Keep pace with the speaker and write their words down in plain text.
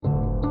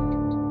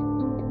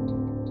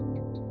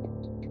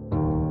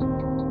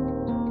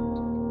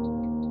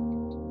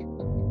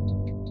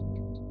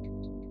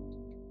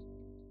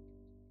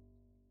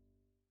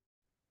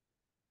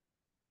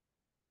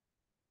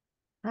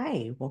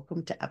Hi,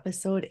 welcome to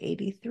episode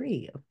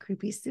 83 of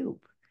Creepy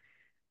Soup.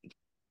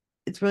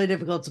 It's really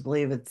difficult to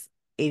believe it's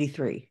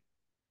 83.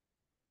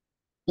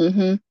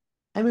 Mm-hmm.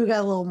 I mean, we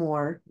got a little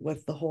more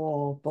with the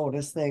whole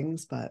bonus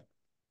things, but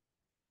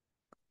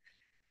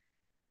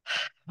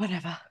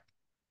whatever.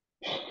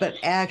 But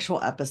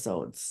actual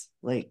episodes,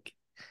 like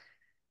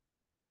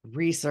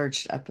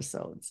researched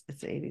episodes,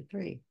 it's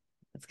 83.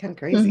 It's kind of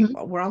crazy.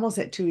 Mm-hmm. We're almost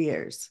at 2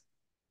 years.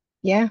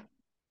 Yeah,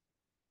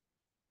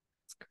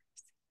 It's crazy.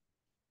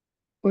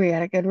 we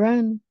had a good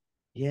run.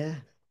 Yeah.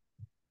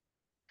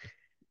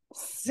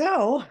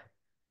 So,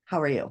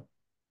 how are you?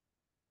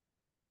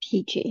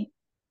 Peachy.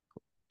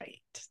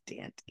 Right,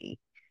 Dandy.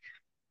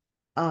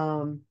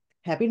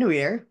 Happy New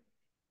Year.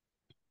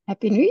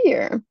 Happy New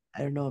Year.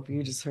 I don't know if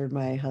you just heard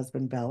my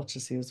husband belch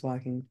as he was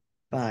walking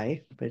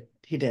by, but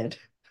he did.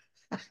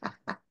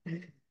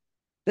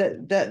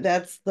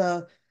 That's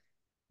the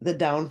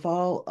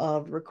downfall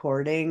of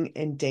recording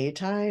in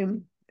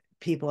daytime.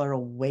 People are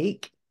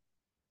awake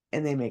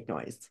and they make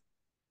noise.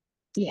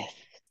 Yes.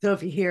 So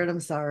if you hear it,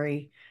 I'm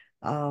sorry.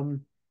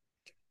 Um,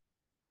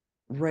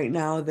 right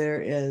now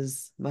there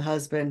is my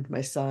husband,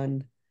 my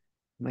son,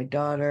 my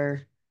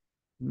daughter,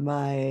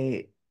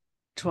 my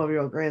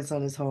 12-year-old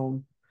grandson is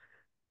home.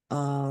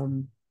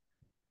 Um,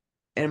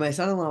 and my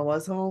son-in-law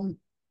was home,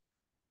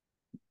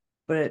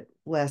 but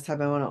last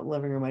time I went out in the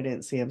living room, I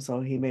didn't see him,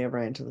 so he may have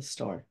ran to the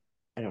store.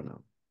 I don't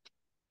know.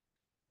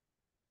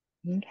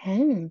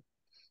 Okay.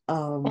 At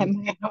Um,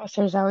 my house,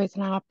 there's always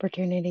an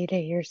opportunity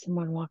to hear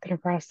someone walking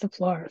across the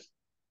floor.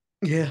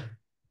 yeah,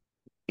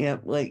 yeah.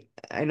 Like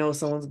I know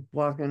someone's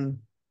walking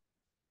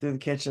through the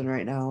kitchen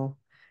right now,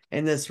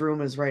 and this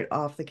room is right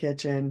off the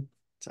kitchen.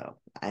 So,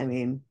 I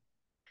mean,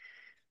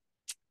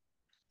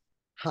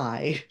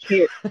 hi.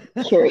 Cur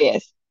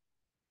Curious.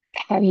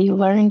 Have you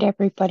learned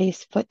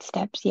everybody's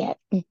footsteps yet?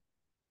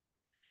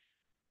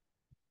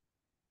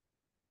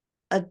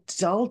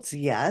 Adults,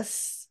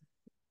 yes.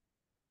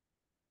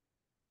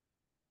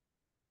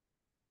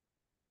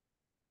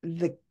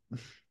 The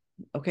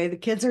okay, the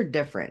kids are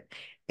different.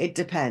 It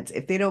depends.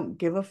 If they don't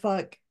give a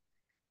fuck,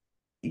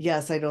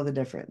 yes, I know the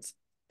difference.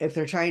 If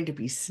they're trying to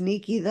be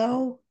sneaky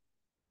though,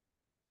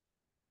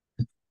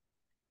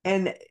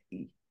 and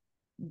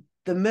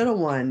the middle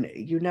one,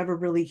 you never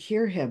really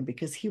hear him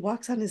because he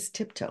walks on his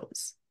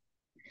tiptoes.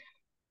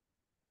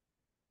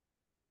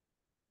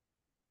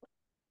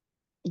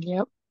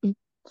 Yep.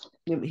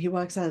 He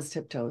walks on his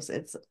tiptoes.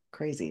 It's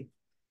crazy.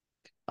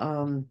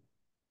 Um,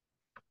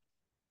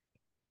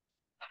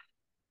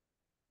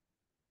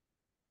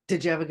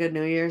 did you have a good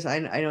New Year's? I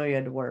know you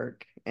had to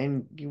work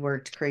and you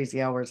worked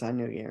crazy hours on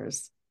New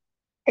Year's.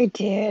 I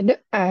did.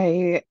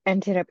 I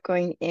ended up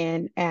going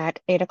in at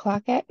 8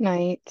 o'clock at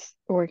night,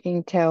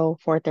 working till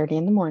 4:30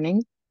 in the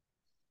morning.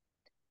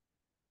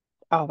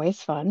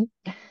 Always fun.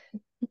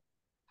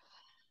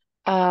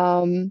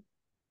 Um,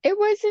 it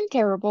wasn't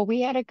terrible.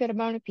 We had a good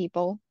amount of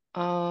people.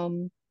 A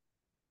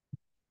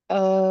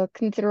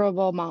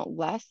considerable amount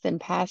less than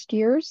past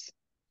years.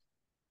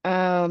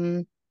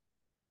 Um,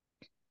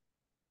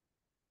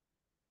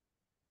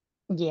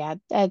 yeah,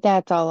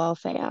 that's all I'll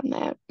say on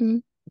that.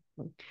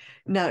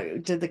 Now,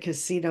 did the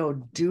casino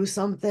do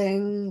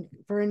something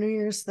for a New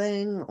Year's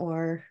thing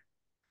or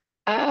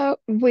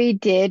We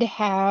did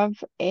have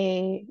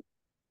a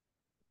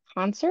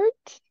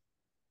concert.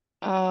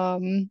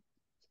 Um,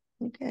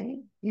 okay.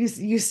 You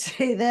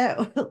say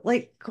that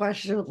like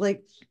question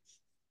like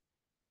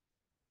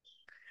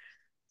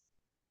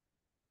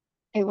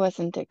it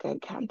wasn't a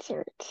good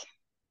concert.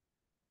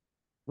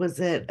 was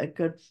it a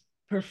good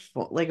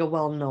perform like a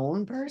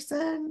well-known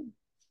person?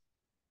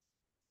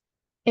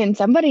 In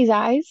somebody's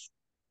eyes,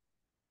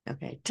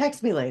 Okay,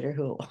 text me later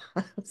who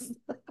it was.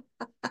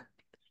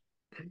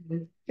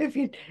 If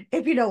you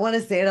if you don't want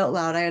to say it out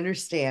loud, I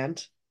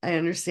understand. I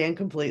understand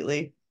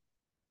completely.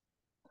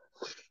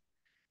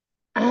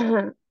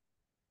 our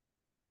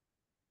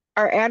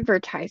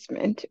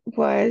advertisement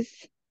was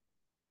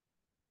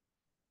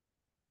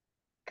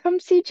come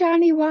see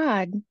Johnny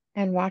Wad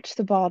and watch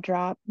the ball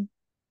drop.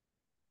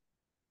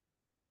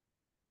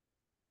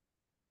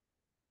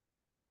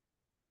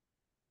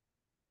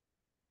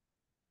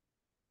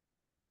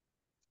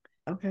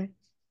 Okay.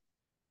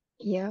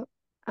 Yep.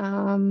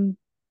 Um,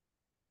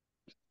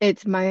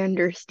 it's my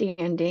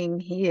understanding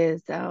he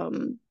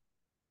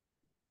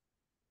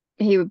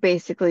would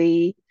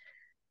basically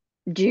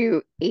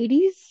do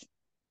 80s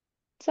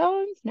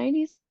songs,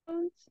 90s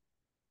songs.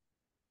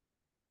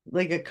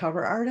 Like a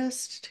cover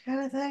artist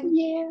kind of thing.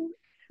 Yeah,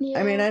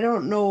 I mean, yeah, I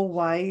don't know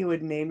why you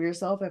would name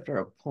yourself after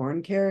a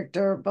porn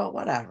character, but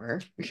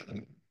whatever.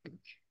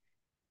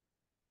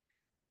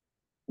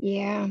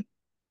 yeah.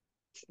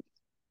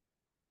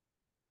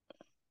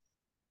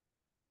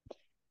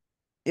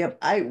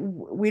 Yep,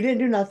 we didn't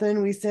do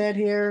nothing. We sat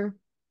here.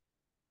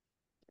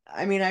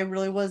 I mean, I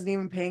really wasn't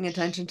even paying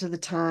attention to the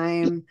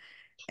time.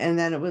 And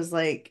then it was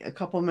like a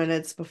couple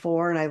minutes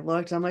before, and I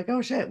looked, I'm like,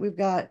 oh shit, we've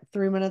got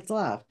 3 minutes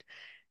left.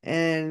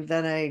 And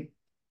then I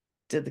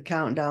did the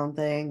countdown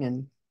thing,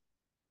 and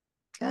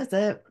that's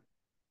it.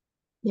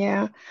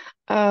 Yeah.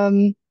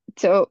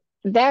 So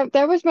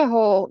that was my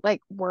whole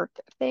like work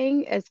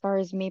thing as far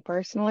as me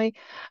personally.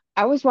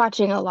 I was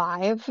watching a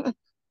live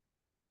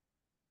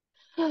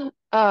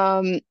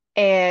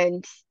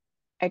and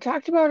I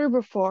talked about her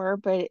before,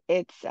 but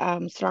it's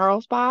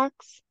Snarls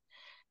Box.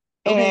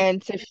 Okay.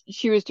 And so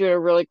she was doing a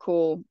really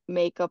cool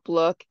makeup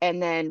look.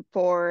 And then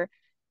for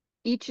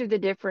each of the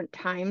different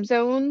time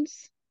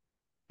zones,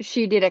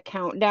 she did a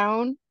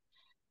countdown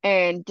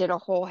and did a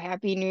whole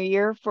Happy New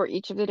Year for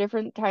each of the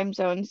different time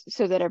zones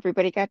so that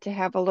everybody got to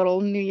have a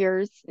little New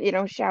Year's,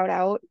 shout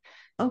out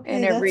and Okay,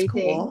 that's everything.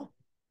 cool.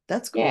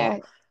 That's Yeah,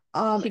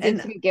 cool. she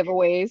did And some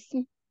giveaways.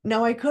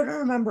 now I couldn't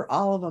remember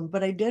all of them,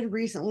 but I did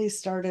recently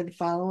started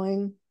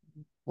following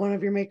one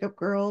of your makeup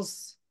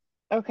girls.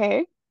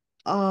 Okay.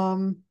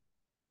 Um,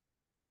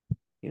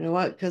 you know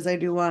what? Because I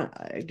do want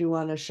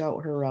to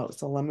shout her out.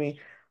 So let me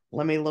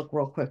look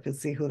real quick and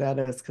see who that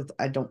is because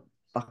I don't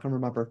fucking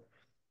remember.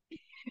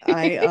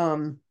 I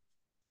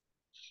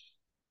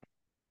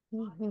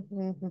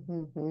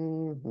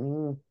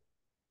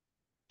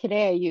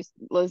Today I used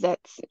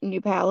Lizette's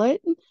new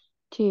palette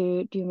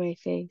to do my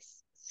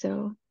face.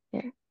 So,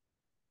 yeah,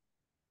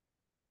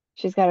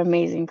 she's got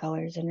amazing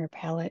colors in her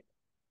palette.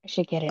 I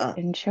should get it uh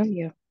and show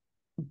you.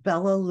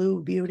 Bella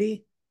Lou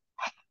Beauty.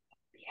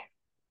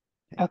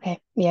 Yeah. Okay.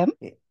 Yep.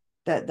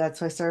 That's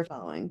who I started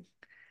following.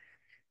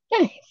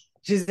 Nice.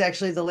 She's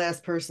actually the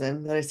last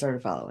person that I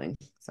started following.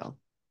 So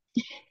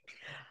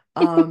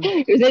um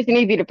It was nice and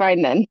easy to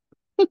find then.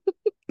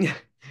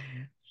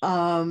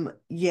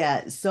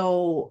 yeah,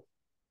 so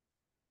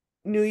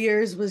New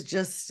Year's was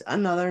just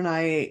another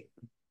night.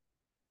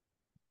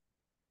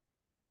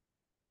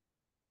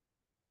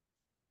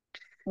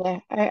 Yeah,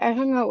 I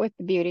hung out with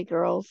the beauty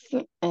girls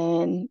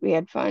and we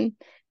had fun.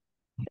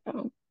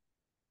 So,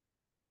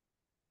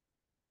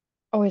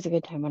 always a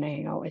good time when I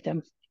hang out with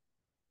them.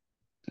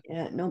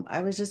 Yeah, no,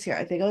 I was just here.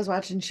 I think I was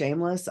watching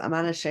Shameless. I'm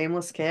on a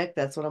Shameless kick.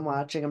 That's what I'm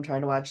watching. I'm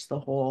trying to watch the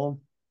whole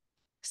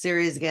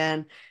series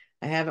again.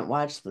 I didn't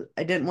watch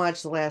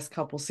the last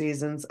couple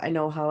seasons. I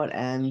know how it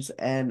ends,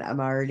 and I'm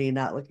already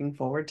not looking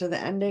forward to the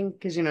ending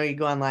because you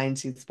go online and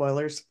see the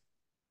spoilers.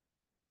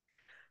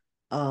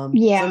 So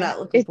Yeah, not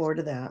looking it's forward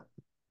to that.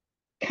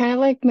 kind of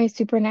like my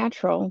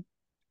Supernatural.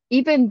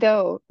 Even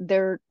though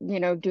they're,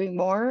 doing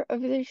more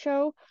of the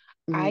show,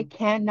 I Mhm.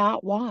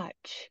 cannot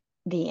watch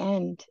the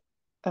end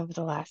of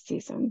the last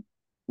season,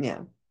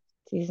 Yeah.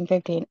 season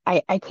 15.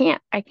 I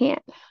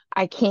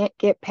can't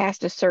get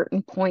past a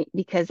certain point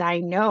because I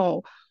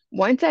know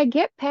once I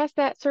get past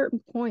that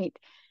certain point,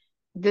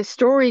 the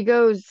story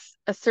goes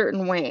a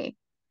certain way.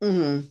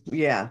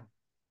 Yeah.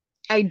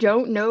 I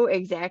don't know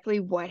exactly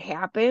what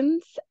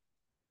happens,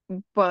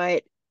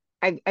 but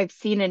I've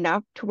seen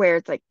enough to where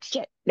it's like,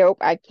 shit, nope,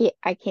 I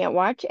can't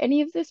watch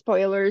any of the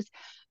spoilers.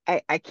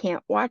 I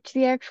can't watch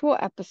the actual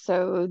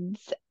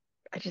episodes.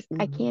 I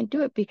Mhm. can't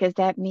do it because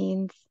that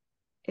means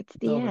it's It's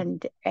the over.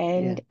 end Yeah.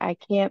 and I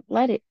can't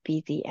let it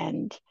be the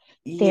end.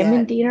 Sam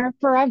and Yeah. Dean are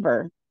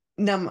forever.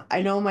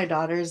 I know my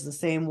daughter's the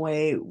same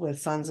way with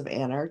Sons of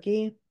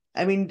Anarchy.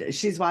 I mean,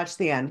 she's watched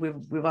the end.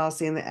 We've all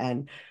seen the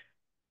end,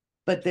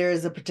 but there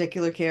is a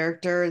particular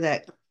character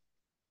that,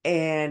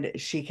 and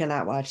she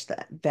cannot watch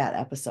that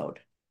episode.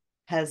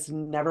 Has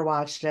never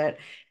watched it,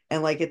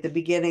 and like at the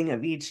beginning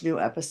of each new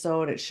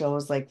episode, it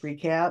shows like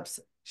recaps.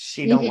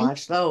 She don't Hmm.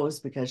 watch those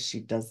because she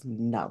does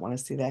not want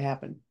to see that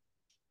happen.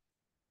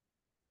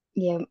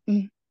 Yeah,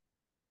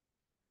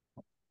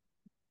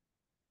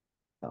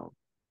 So,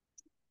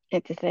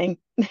 it's a thing.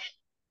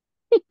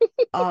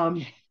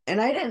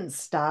 and I didn't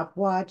stop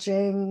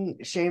watching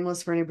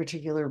Shameless for any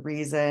particular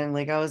reason.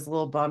 Like I was a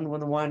little bummed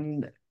when the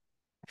one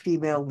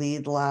female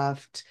lead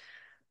left.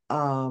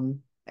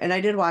 And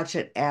I did watch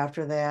it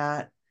after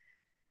that,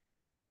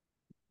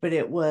 but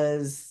it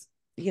was,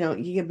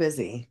 you get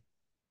busy.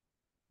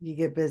 You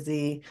get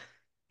busy.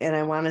 And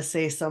I want to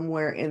say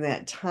somewhere in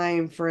that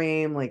time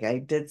frame, like I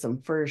did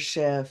some first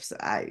shifts.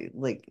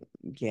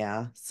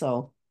 Yeah.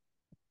 So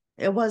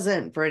it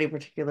wasn't for any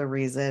particular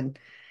reason,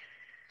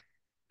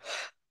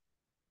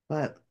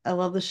 but I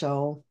love the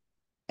show.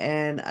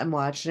 And I'm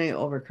watching it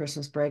over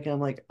Christmas break, and I'm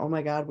like, oh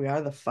my God, we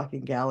are the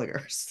fucking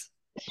Gallaghers.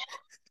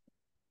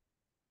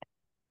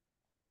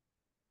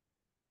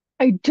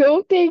 I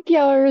don't think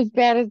y'all are as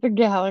bad as the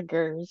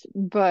Gallaghers,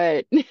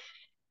 but You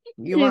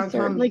you want to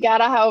certainly come?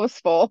 got a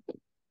house full.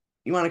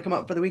 You want to come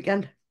up for the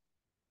weekend?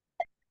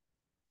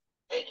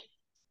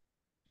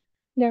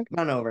 No, Come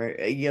on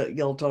over.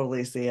 You'll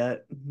totally see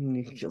it.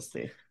 You'll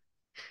see.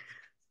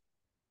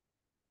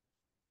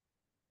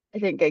 I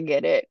think I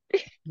get it.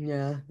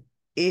 Yeah.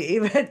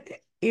 Even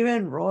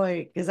even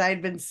Roy, because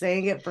I'd been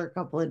saying it for a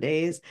couple of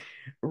days.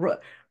 Roy,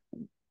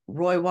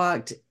 Roy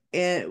walked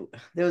in.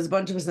 There was a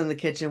bunch of us in the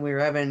kitchen. We were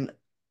having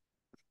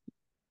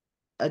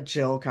a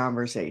chill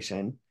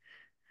conversation.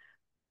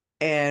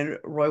 And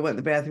Roy went in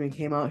the bathroom and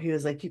came out. He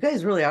was like, "You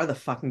guys really are the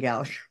fucking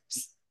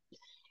Gallaghers."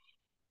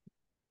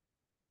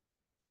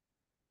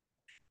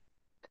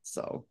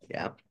 So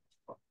yeah.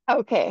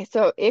 Okay,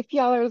 so if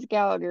y'all are the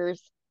Gallaghers,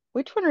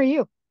 which one are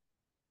you?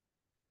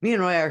 Me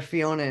and Roy are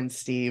Fiona and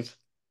Steve.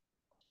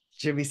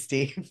 Jimmy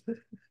Steve.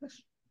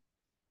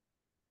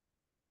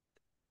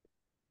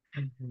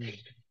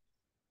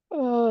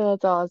 Oh,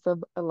 that's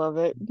awesome. I love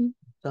it.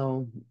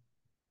 So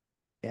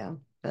yeah,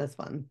 that's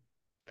fun.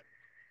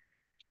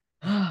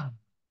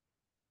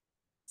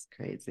 It's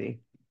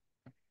crazy.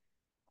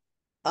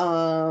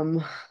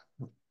 Um,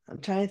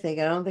 I'm trying to think.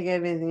 I don't think I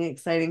have anything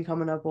exciting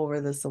coming up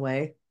over this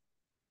way.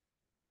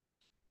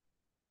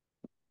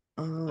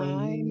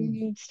 Um,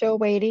 I'm still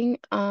waiting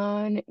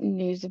on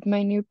news of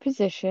my new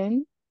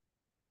position.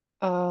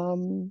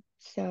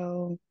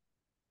 So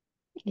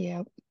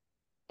yeah,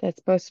 that's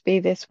supposed to be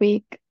this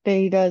week that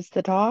he does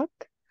the talk.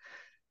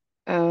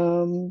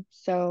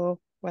 So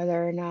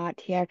whether or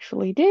not he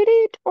actually did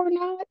it or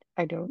not,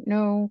 I don't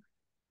know.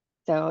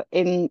 So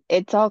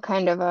it's all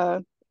kind of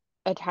a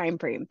time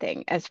frame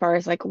thing as far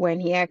as like when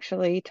he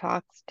actually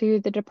talks to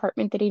the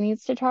department that he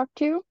needs to talk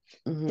to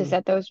mhm,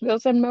 set those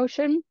wheels in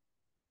motion,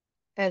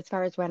 as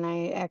far as when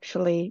I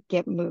actually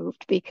get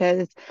moved,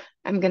 because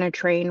I'm going to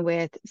train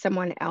with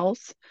someone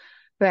else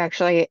who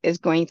actually is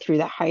going through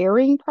the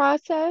hiring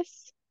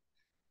process.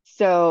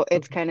 So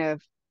it's okay, kind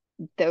of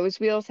those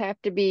wheels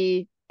have to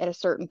be at a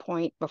certain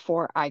point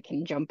before I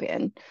can jump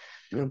in.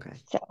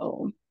 okay.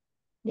 So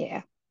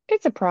yeah,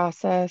 it's a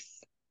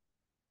process.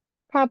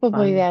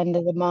 Probably the Fun, end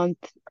of the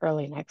month,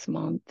 early next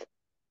month.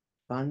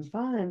 fun,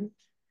 fun.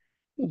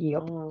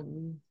 Yep.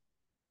 Um,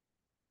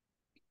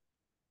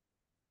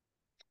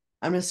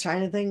 I'm just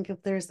trying to think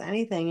if there's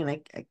anything,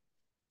 and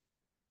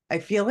I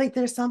feel like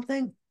there's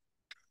something.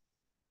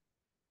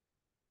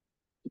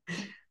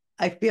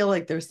 I feel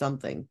like there's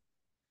something,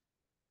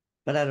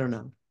 but I don't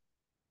know.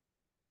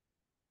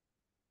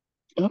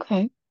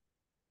 Okay.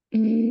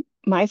 I'm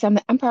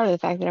proud of the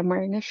fact that I'm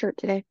wearing this shirt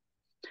today.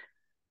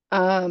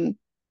 Um,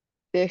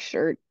 this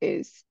shirt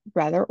is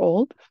rather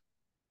old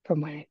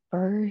from when I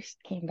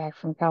first came back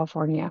from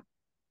California.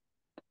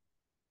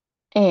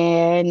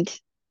 And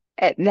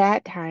at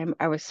that time,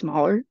 I was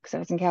smaller because I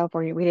was in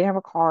California. We didn't have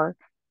a car.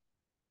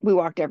 We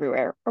walked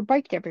everywhere or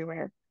biked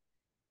everywhere.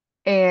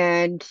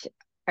 And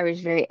I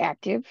was very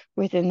active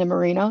within the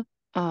marina.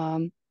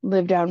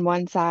 Lived on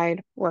one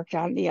side, worked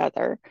on the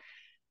other.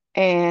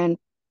 And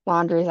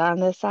laundry's on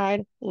this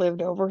side,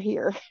 lived over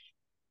here.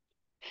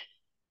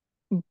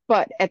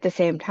 But at the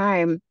same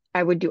time,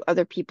 I would do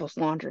other people's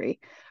laundry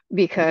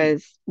Mhm,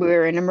 because we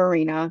were in a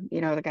marina.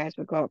 The guys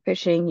would go out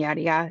fishing,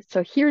 yada yada.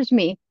 So here's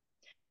me,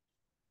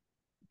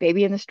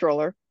 baby in the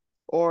stroller,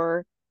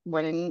 or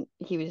when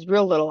he was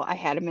real little, I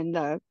had him in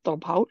the little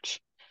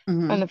pouch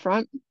on mhm. the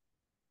front.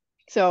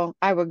 So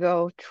I would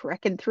go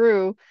trekking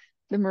through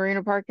the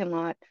marina parking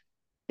lot,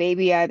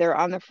 baby either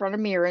on the front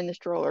of me or in the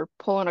stroller,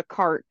 pulling a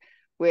cart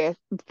with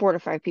 4 to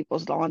 5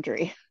 people's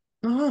laundry.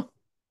 Oh,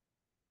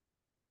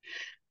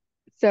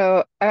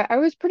 So I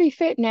was pretty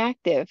fit and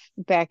active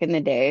back in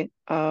the day.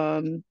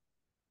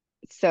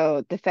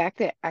 So the fact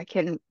that I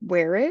can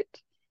wear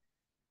it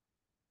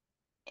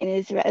and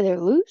it's rather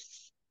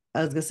loose,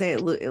 I was gonna say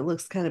it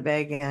looks kind of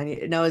baggy on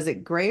you. Now, is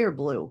it gray or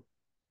blue?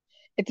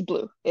 it's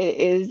blue. It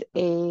is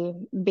a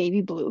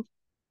baby blue.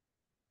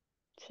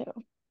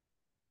 So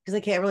Because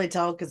I can't really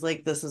tell because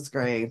like this is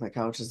gray, my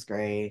couch is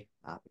gray,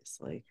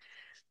 obviously.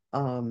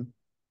 Um,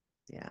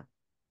 yeah.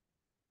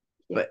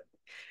 yep, But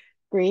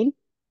green.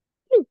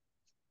 Blue.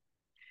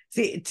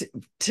 see,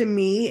 to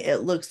me,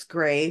 it looks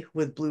gray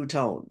with blue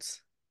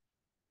tones.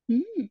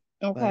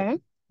 But Okay.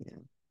 yeah,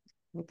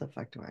 what the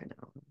fuck do I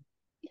know?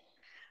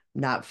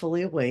 Not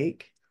fully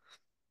awake.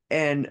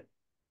 And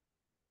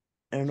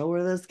I don't know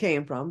where this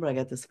came from, but I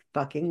got this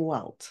fucking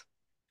welt.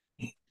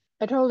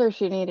 I told her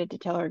she needed to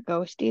tell her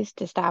ghosties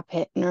to stop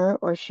hitting her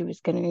or she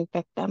was going to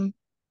evict them.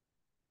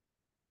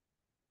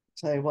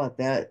 Tell you what,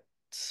 that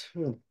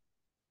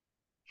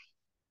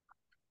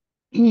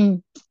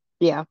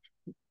Yeah,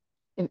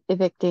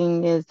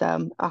 evicting is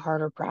a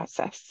harder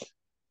process.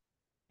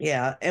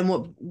 yeah. And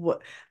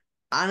what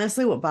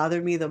honestly, what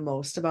bothered me the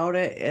most about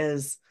it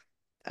is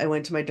I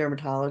went to my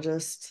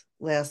dermatologist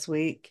last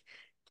week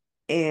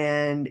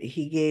and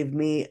he gave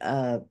me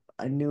a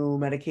new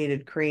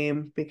medicated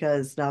cream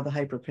because now the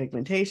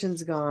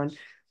hyperpigmentation's gone,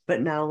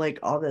 but now like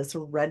all this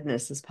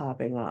redness is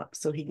popping up.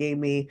 So he gave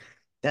me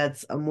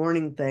that's a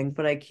morning thing,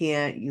 but I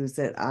can't use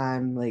it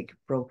on like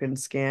broken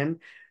skin.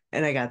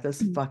 And I got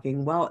this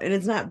fucking well, and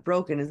it's not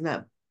broken, it's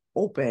not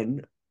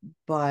open,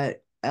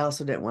 but I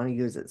also didn't want to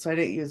use it. So I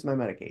didn't use my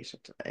medication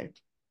today.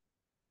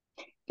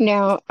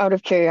 Now, out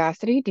of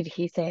curiosity, did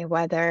he say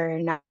whether or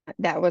not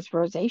that was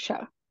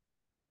rosacea?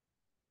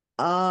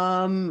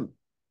 Um,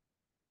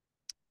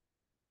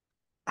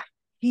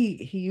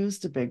 he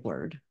used a big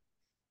word.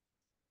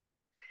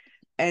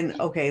 And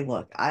okay,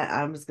 look,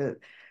 I'm just gonna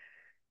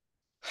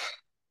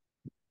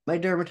my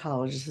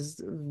dermatologist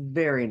is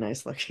very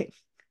nice looking.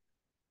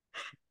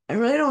 I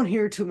really don't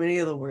hear too many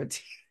of the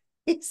words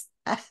he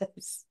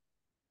says.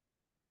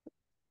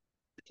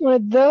 One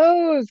of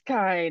those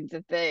kinds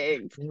of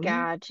things. Mhm.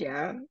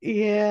 Gotcha.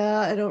 Yeah,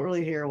 I don't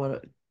really hear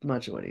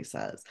much of what he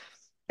says.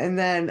 And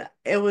then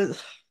it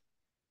was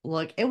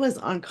look, it was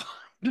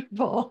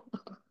uncomfortable.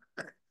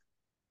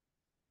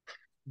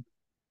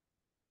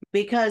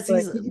 because What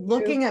he's did you do?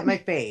 looking at my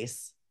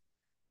face.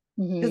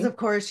 Because Hmm. of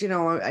course,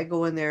 I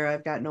go in there,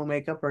 I've got no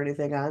makeup or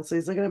anything on. So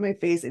he's looking at my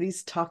face and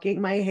he's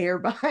tucking my hair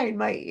behind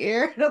my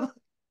ear. And I'm like,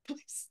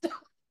 please stop.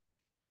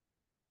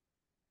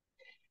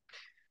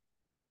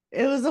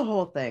 It was a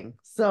whole thing.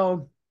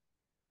 So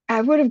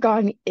I would have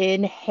gone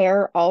in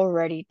hair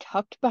already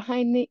tucked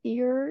behind the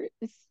ear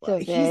so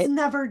he's that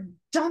never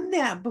done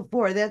that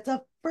before. That's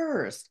a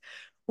first.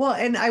 Well,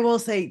 and I will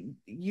say,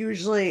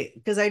 usually,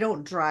 because I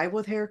don't drive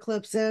with hair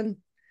clips in,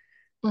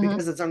 uh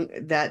because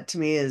that to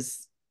me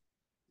is,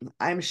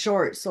 I'm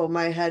short, so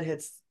my head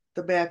hits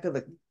the back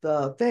of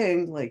the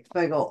thing, like if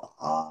I go,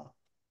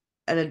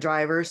 at a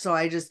driver. So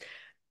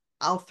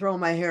I'll throw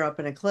my hair up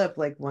in a clip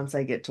like once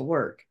I get to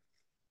work.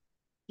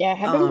 yeah,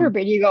 heaven Um,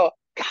 forbid you go,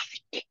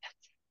 God,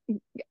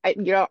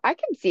 I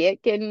can see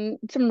it getting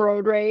some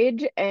road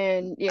rage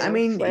and, I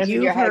mean,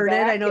 slamming your you've head heard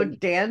it. I back know and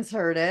Dan's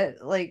heard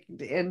it, like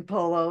in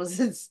polos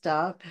and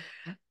stuff.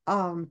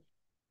 Um,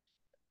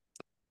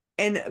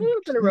 a and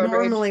little bit of road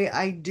rage. normally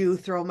I do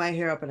throw my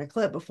hair up in a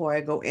clip before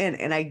I go in,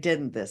 and I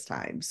didn't this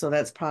time. So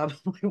that's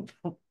probably,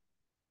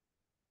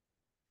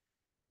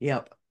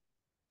 yep.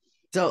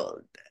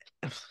 So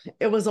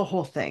it was a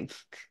whole thing.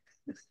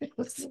 It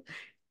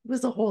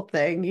was a whole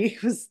thing. He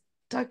was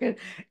tucking,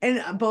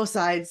 and both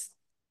sides.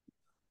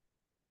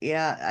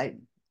 Yeah,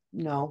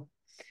 no.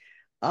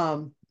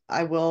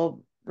 I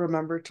will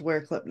remember to wear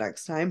a clip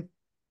next time.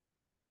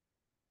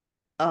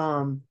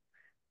 Um,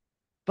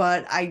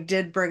 but I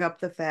did bring up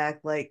the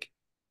fact, like,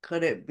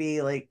 could it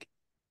be like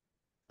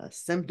a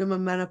symptom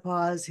of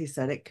menopause? He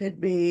said it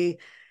could be,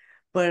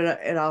 but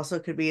it also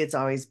could be it's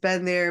always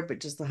been there, but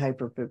just the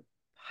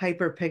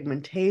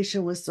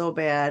hyperpigmentation was so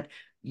bad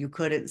you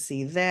couldn't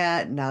see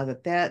that. Now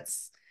that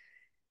that's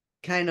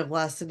kind of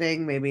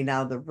lessening, maybe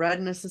now the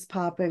redness is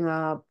popping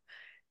up.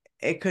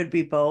 It could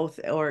be both,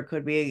 or it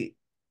could be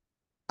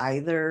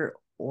either,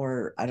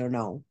 or I don't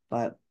know.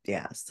 But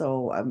yeah,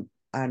 so I'm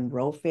on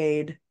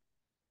Rofade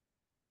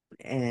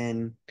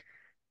and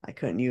I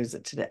couldn't use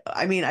it today.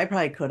 I mean, I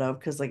probably could have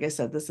because, like I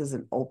said, this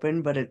isn't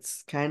open, but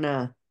it's kind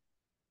of,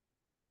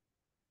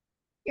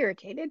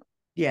 Irritated.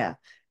 yeah.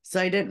 So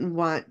I didn't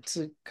want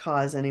to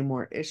cause any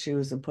more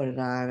issues and put it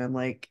on. I'm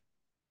like,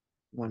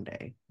 one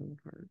day.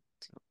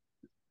 So,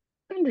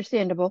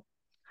 Understandable.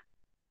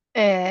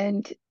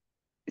 And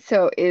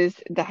so is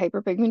the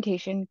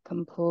hyperpigmentation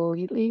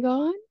completely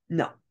gone?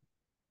 no,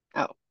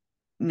 Oh,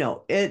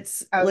 no,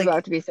 it's I was about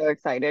like, to be so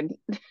excited.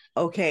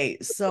 okay,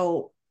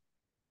 so,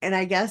 and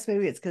I guess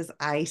maybe it's because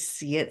I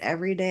see it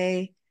every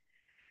day.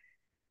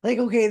 Like,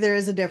 okay, there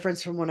is a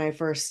difference from when I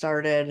first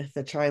started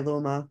the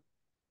Triluma.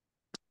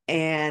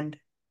 And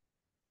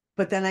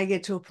but then I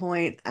get to a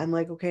point, I'm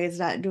like, okay, it's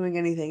not doing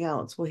anything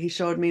else. Well, he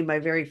showed me my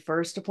very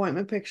first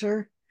appointment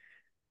picture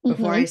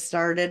before Hmm. I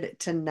started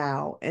to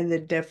now, and the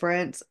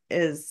difference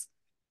is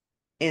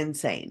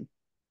insane.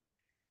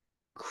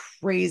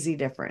 Crazy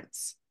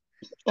difference.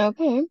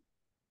 Okay.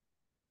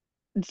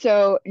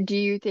 So do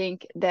you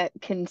think that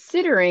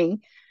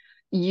considering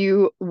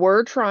you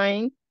were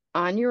trying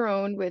on your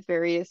own with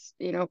various,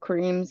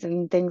 creams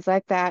and things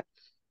like that,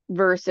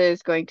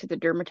 versus going to the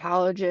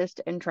dermatologist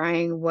and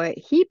trying what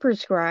he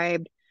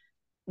prescribed,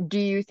 do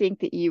you think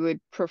that you would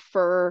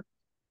prefer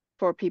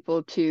for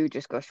people to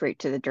just go straight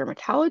to the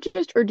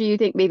dermatologist, or do you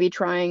think maybe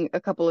trying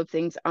a couple of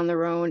things on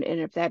their own,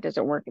 and if that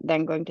doesn't work,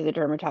 then going to the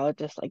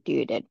dermatologist like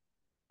you did?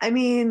 I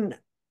mean,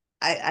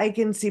 I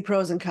can see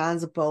pros and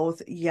cons of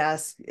both.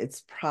 Yes,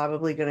 it's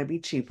probably going to be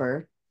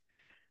cheaper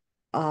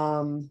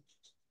um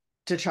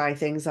to try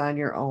things on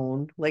your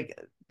own. Like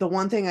the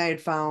one thing I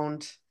had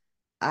found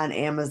on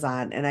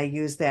Amazon, and I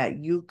used that,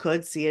 you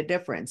could see a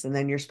difference, and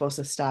then you're supposed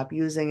to stop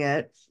using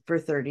it for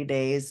 30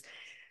 days.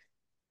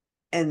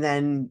 And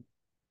then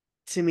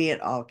to me,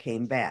 it all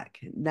came back.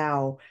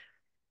 Now,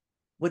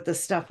 with the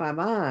stuff I'm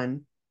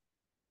on,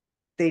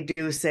 they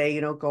do say,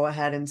 go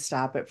ahead and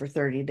stop it for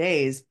 30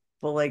 days.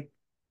 But like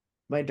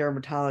my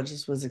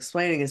dermatologist was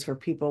explaining, is for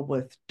people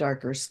with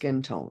darker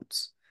skin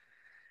tones.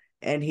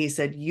 And he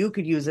said, you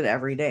could use it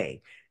every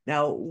day.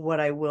 Now, what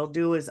I will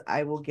do is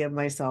I will give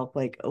myself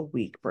like a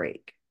week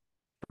break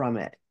from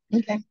it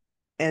Okay.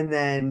 and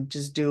then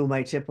just do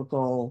my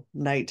typical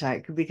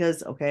nighttime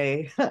because,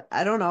 okay,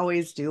 I don't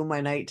always do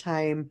my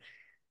nighttime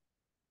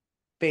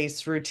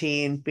face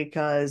routine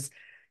because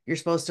you're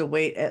supposed to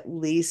wait at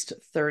least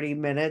 30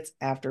 minutes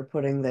after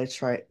putting the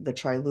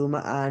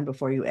Triluma on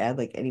before you add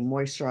like any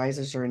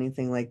moisturizers or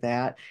anything like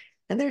that.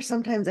 And there's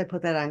sometimes I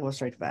put that on, go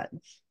straight to bed.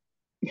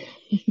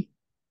 It's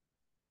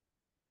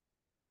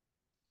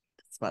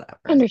whatever.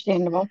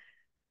 Understandable.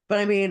 But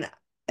I mean,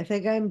 I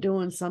think I'm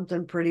doing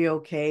something pretty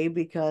okay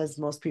because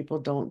most people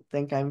don't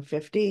think I'm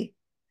 50.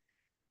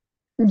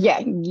 Yeah,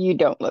 you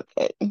don't look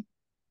it.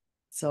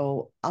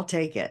 So I'll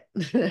take it.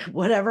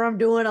 Whatever I'm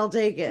doing, I'll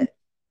take it.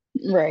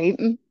 Right.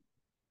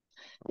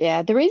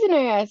 Yeah, the reason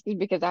I ask is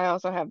because I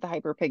also have the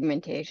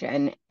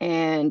hyperpigmentation,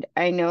 and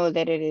I know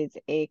that it is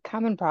a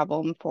common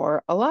problem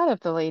for a lot of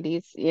the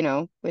ladies,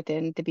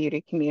 within the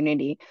beauty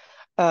community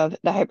of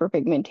the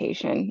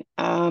hyperpigmentation.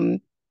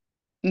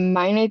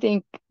 Mine, I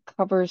think,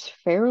 covers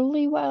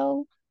fairly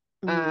well.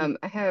 Hmm.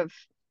 I have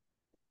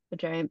a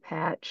giant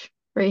patch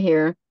right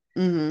here.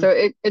 So Hmm.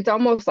 it's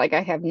almost like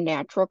I have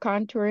natural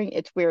contouring.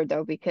 It's weird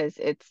though because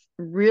it's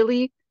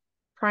really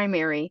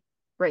primary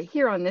right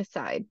here on this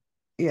side,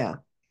 Yeah.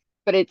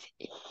 but it's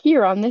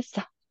here on this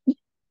side.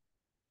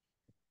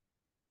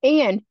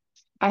 And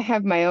I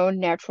have my own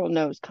natural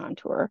nose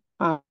contour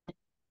on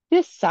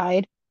this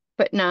side,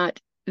 but not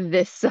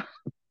this side.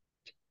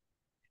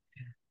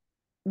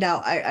 Now,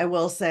 I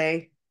will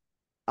say,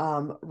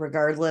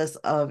 regardless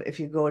of if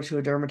you go to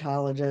a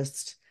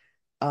dermatologist,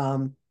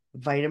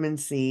 vitamin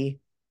C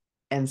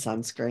and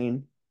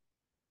sunscreen,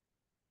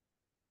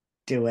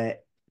 do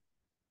it.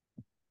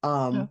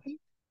 Um, Okay.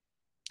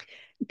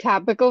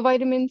 Topical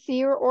vitamin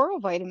C or oral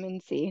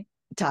vitamin C?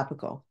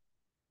 Topical.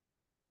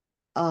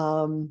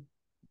 Um,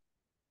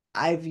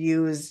 I've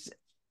used,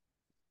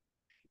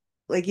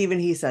 like even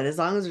he said, as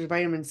long as there's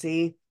vitamin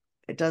C,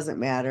 it doesn't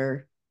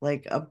matter.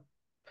 Like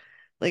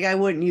I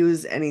wouldn't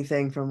use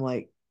anything from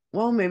like,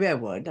 well, maybe I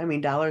would. I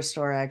mean, Dollar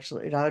Tree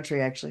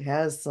actually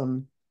has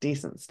some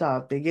decent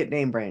stuff. They get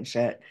name brand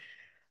shit.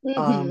 Mm-hmm.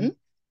 Um,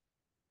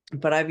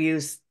 but I've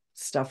used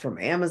stuff from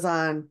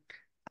Amazon.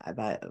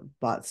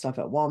 Bought stuff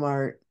at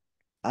Walmart.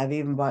 I've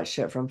even bought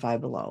shit from Five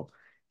Below.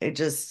 It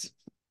just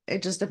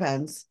it just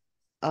depends.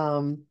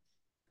 Um,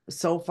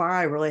 so far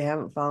I really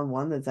haven't found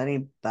one that's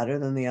any better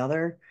than the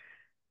other.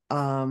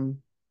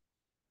 Um,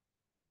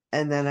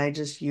 and then I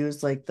just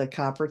use like the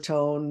copper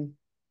tone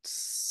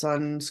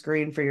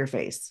sunscreen for your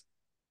face.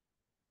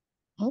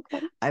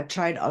 Okay. I've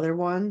tried other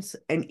ones,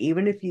 and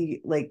even if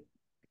you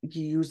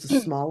use a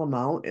small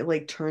amount, it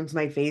like turns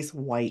my face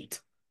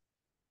white.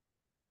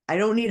 I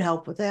don't need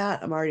help with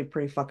that. I'm already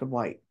pretty fucking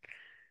white.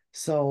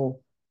 So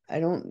I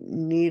don't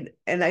need,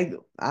 and I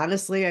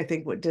honestly, I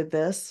think what did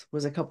this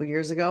was a couple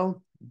years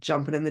ago,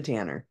 jumping in the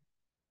tanner.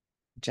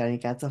 Jenny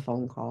gets a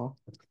phone call.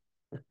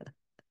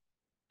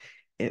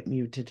 It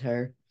muted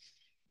her.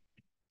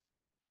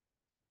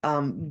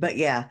 But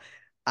yeah,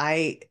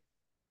 I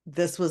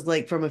this was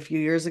like from a few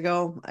years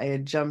ago.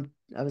 I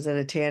was in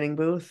a tanning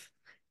booth,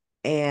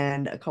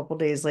 and a couple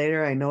days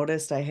later I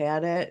noticed I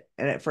had it.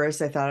 And at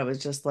first I thought it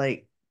was just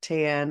like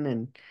tan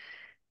and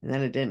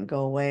then it didn't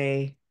go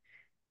away.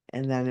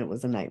 And then it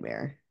was a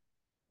nightmare.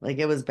 Like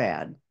it was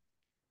bad.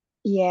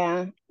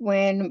 Yeah,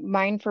 when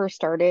mine first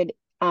started,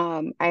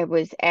 I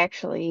was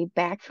actually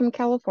back from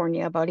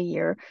California about a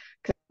year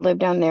because I lived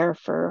down there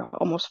for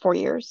almost 4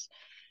 years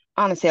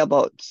on a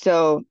sailboat.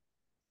 So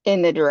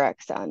in the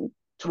direct sun,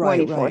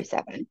 Right, right.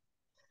 24/7.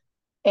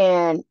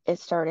 And it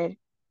started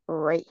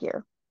right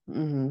here,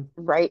 Hmm.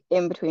 right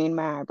in between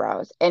my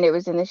eyebrows. And it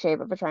was in the shape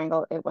of a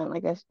triangle. It went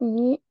like this,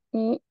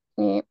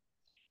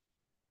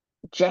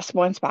 just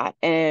one spot.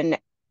 And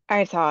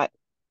I thought,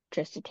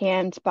 just a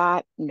tan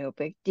spot, no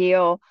big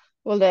deal.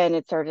 Well, then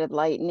it started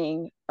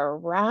lightening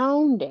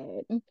around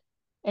it,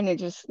 and it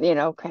just,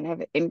 kind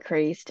of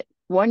increased.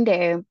 One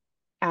day,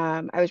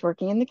 I was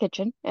working in the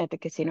kitchen at the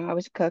casino. I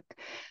was a cook.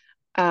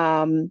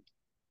 Um,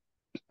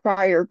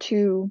 Prior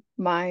to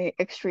my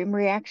extreme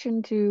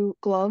reaction to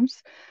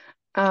gloves.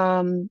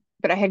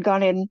 But I had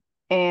gone in,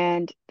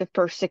 and the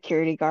first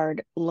security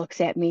guard looks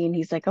at me and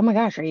he's like, "Oh my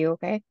gosh, are you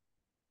okay?"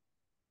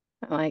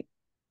 I'm like,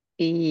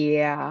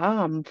 "Yeah,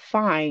 I'm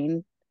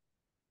fine."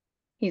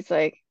 He's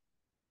like,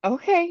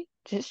 "Okay,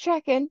 just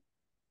checking."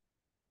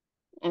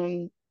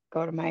 And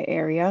go to my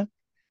area,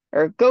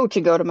 or go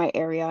to my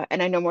area,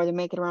 and I no more than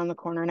make it around the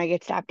corner and I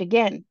get stopped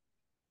again.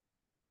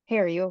 "Hey,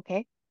 are you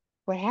okay?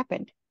 What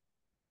happened?"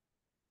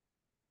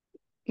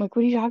 I'm like,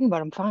 "What are you talking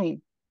about? I'm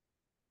fine."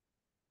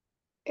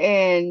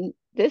 And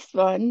this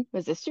one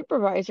was a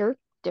supervisor,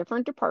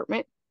 different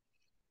department.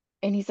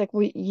 And he's like,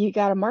 "Well, you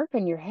got a mark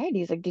on your head."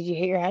 He's like, "Did you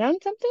hit your head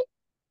on something?"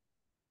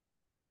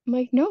 I'm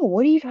like, "No,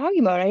 what are you talking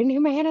about? I didn't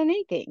hit my head on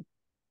anything."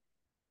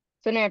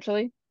 So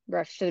naturally,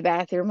 rushed to the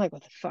bathroom. Like,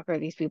 what the fuck are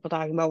these people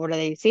talking about? What are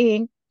they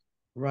seeing?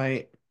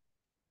 Right.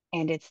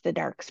 And it's the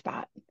dark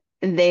spot.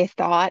 They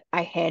thought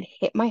I had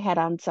hit my head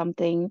on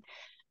something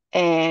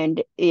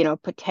and,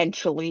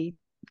 potentially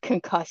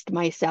concussed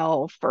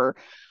myself or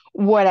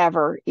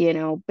whatever,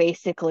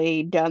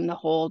 basically done the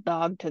whole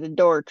dog to the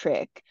door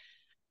trick.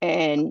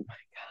 And,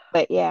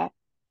 but yeah,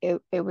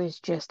 it was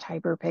just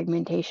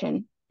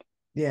hyperpigmentation.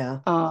 Yeah.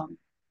 Um,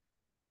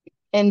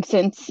 And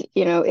since,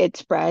 it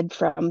spread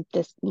from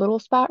this little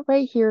spot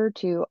right here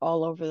to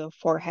all over the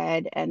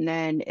forehead, and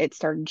then it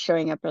started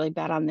showing up really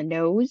bad on the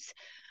nose.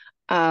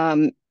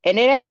 And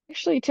it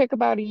actually took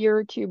about a year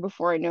or two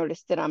before I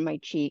noticed it on my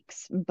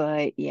cheeks.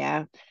 But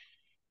yeah,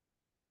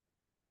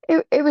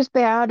 it was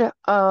bad.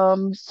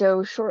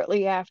 So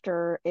shortly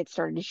after it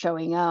started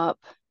showing up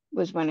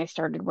was when I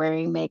started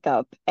wearing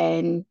makeup.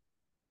 And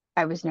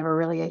I was never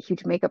really a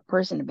huge makeup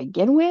person to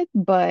begin with,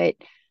 but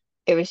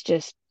it was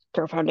just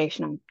throw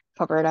foundation on,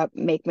 cover it up,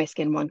 make my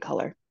skin one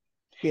color.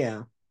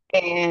 Yeah.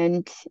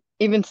 And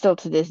even still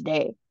to this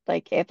day,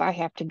 like if I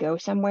have to go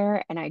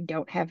somewhere and I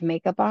don't have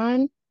makeup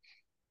on,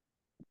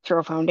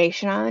 throw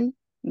foundation on,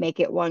 make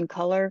it one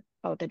color,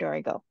 out the door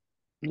I go.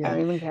 I Yeah.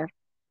 don't even care.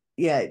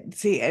 Yeah,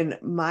 see, and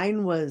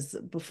mine was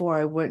before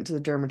I went to the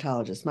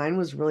dermatologist. Mine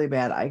was really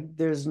bad.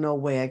 There's no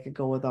way I could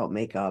go without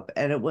makeup.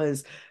 And it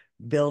was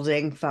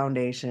building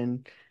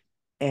foundation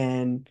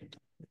and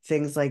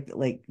things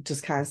like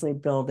just constantly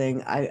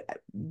building. I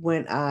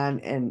went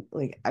on and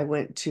like I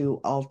went to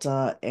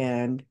Ulta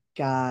and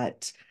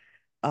got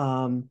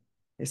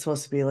it's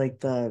supposed to be like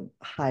the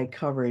high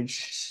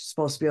coverage,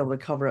 supposed to be able to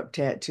cover up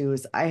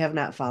tattoos. I have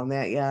not found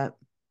that yet.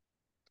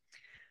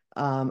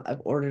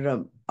 I've ordered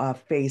them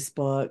off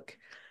Facebook.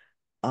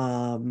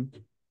 Um,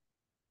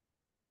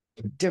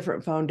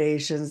 different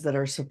foundations that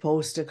are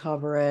supposed to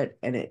cover it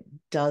and it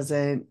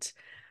doesn't.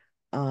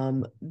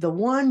 The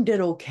one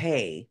did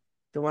okay.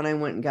 The one I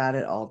went and got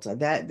at Ulta.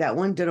 That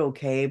one did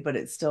okay, but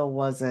it still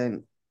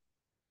wasn't,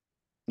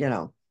 you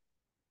know,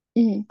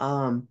 Mhm.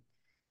 um,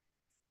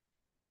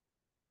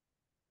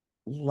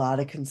 a lot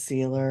of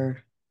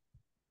concealer,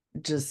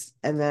 just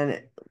and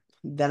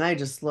then I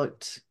just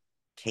looked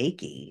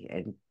cakey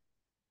and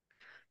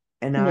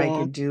now I Yeah.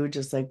 could do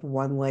just like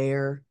one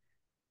layer.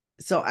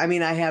 So I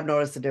mean I have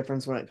noticed a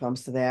difference when it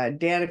comes to that.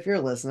 Dan, if you're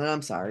listening,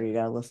 I'm sorry you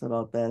gotta listen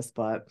about this,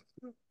 but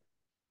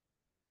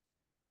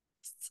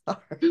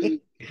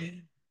sorry.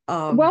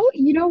 Um, Well,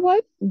 you know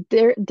what?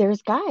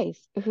 There's guys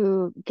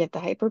who get the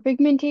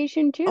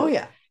hyperpigmentation oh too.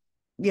 yeah.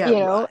 Yeah,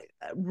 You know,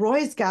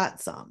 Roy's got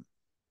some.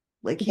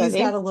 Like does he's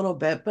got he? a little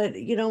bit, but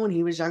when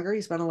he was younger,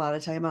 he spent a lot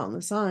of time out in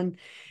the sun.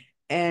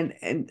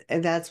 And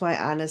that's why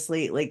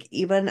honestly, like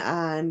even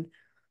on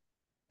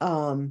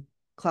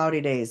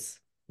cloudy days,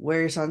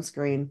 wear your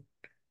sunscreen.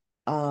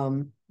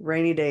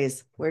 Rainy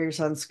days, wear your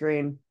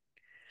sunscreen.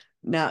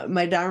 Now,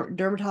 my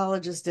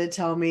dermatologist did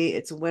tell me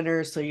it's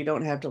winter, so you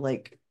don't have to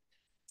like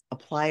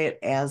apply it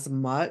as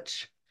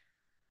much.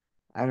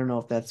 I don't know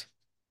if that's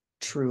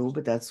true,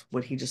 but that's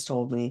what he just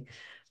told me.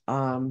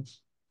 Um,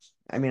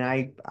 I mean,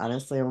 I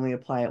honestly only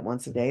apply it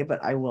once a day,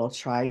 but I will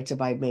try to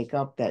buy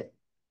makeup that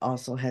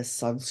also has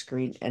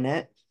sunscreen in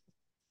it.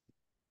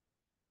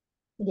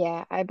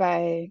 Yeah, I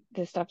buy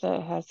the stuff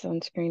that has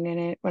sunscreen in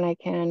it when I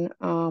can.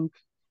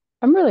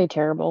 I'm really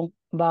terrible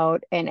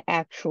about an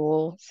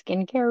actual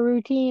skincare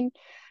routine.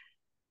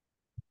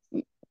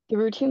 The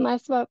routine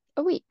lasts about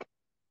a week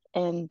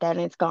and then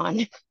it's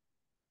gone.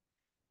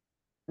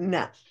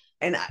 Nah,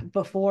 and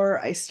before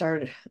I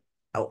started,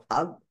 oh,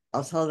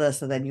 I'll tell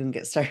this and then you can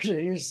get started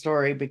in your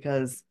story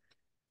because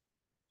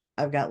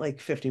I've got like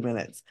 50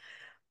 minutes.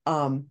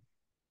 Um,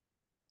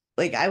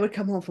 like I would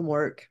come home from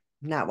work,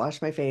 not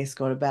wash my face,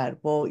 go to bed.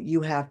 Well,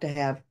 you have to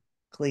have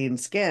clean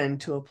skin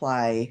to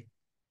apply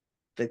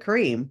the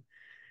cream.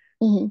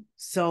 Mhm.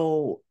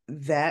 So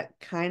that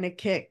kind of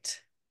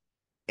kicked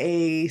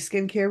a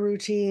skincare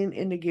routine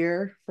into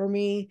gear for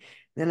me.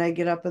 Then I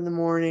get up in the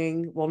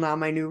morning. Well, now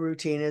my new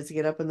routine is to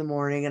get up in the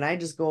morning and I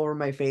just go over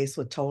my face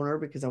with toner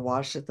because I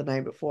washed it the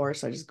night before.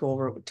 So I just go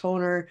over it with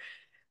toner,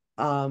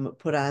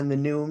 put on the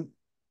new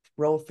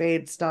Row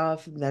Fade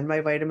stuff, then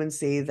my vitamin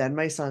C, then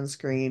my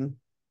sunscreen.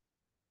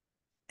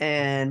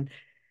 And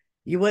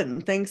you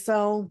wouldn't think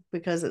so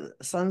because of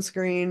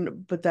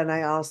sunscreen, but then I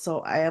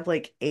have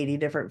like 80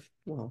 different,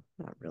 well,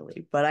 not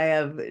really, but I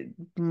have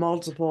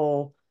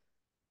multiple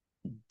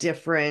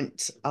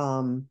different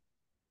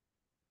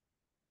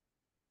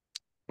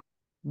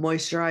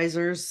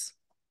moisturizers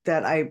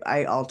that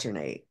I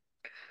alternate.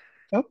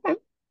 Okay.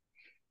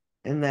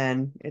 And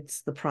then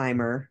it's the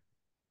primer.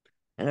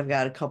 And I've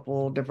got a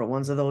couple different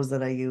ones of those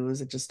that I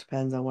use. It just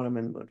depends on what I'm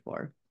in the mood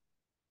for.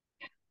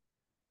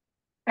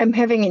 I'm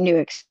having a new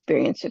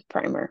experience with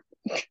primer.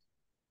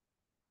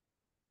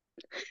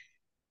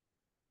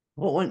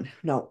 What one?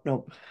 No,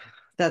 no.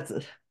 That's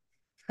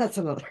that's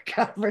another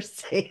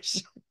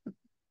conversation.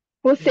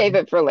 We'll save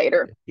it for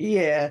later.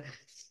 Yeah.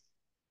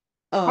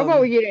 How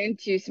about we Um, get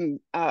into some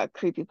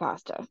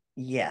creepypasta?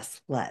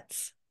 yes,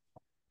 let's.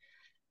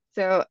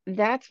 So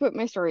that's what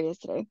my story is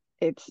today.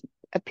 It's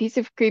a piece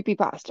of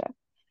creepypasta.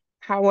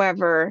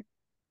 However,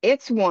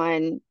 it's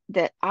one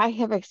that I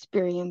have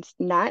experienced,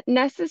 not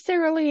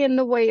necessarily in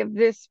the way of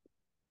this,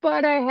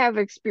 but I have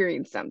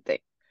experienced something.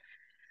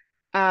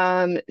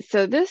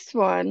 So this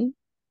one,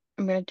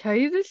 I'm going to tell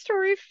you the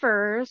story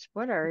first.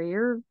 What are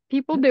your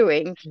people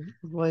doing?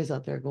 Roy's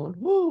out there going,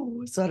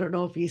 woo. So I don't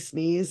know if he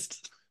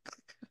sneezed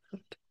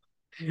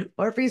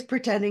or if he's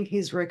pretending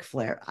he's Ric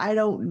Flair. I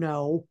don't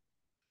know,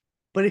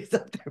 but he's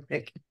out there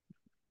making,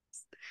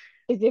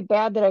 Is it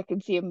bad that I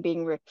can see him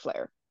being Ric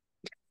Flair?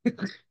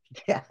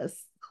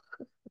 yes.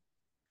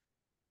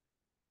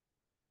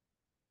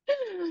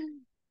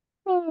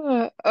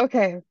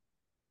 Okay,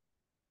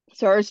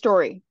 so our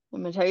story.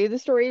 I'm gonna tell you the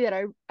story that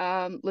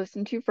I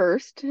listened to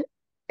first.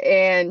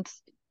 And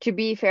to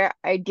be fair,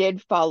 I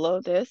did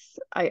follow this.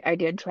 I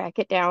did track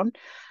it down.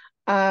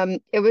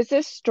 It was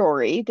a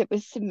story that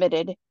was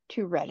submitted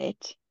to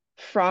Reddit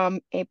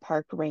from a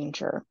park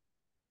ranger.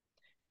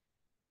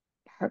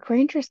 Park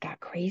rangers got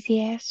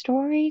crazy ass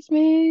stories,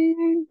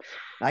 man.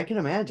 I can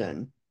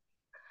imagine.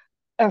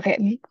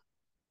 Okay,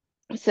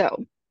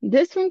 so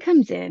this one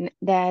comes in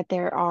that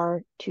there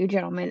are two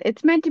gentlemen.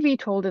 It's meant to be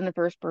told in the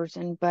first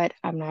person, but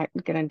I'm not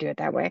gonna do it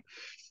that way.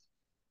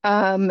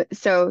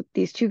 So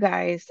these two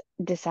guys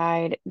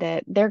decide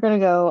that they're gonna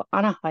go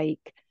on a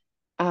hike.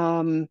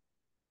 Um,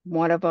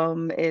 one of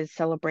them is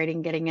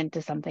celebrating getting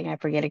into something. I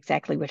forget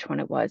exactly which one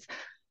it was,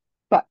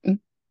 but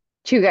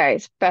two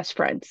guys, best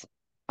friends,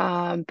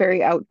 very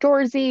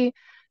outdoorsy.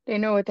 They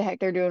know what the heck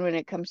they're doing when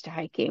it comes to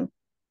hiking,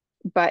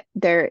 but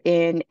they're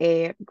in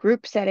a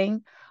group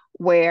setting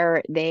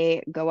where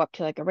they go up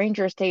to like a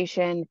ranger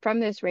station. From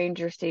this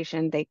ranger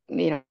station, they,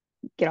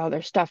 get all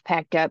their stuff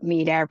packed up,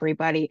 meet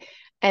everybody,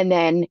 and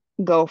then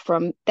go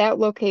from that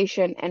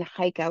location and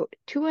hike out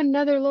to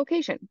another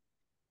location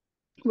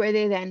where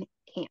they then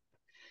camp.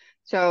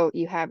 So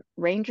you have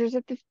rangers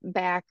at the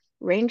back,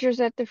 rangers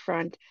at the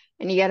front,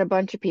 and you got a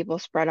bunch of people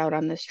spread out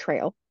on this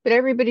trail, but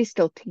everybody's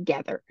still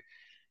together.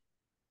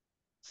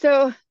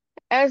 So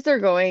as they're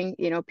going,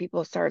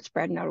 people start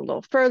spreading out a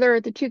little further.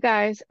 The two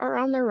guys are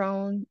on their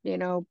own,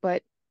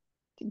 but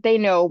they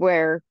know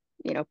where,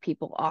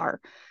 people are.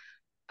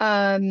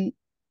 Um,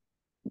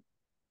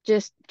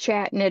 just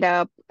chatting it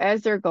up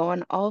as they're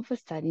going, all of a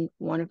sudden,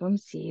 one of them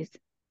sees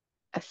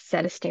a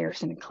set of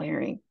stairs in a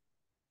clearing.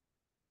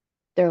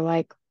 They're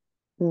like,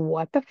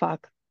 what the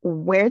fuck?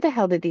 Where the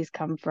hell did these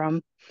come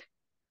from?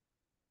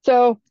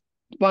 So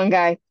one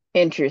guy,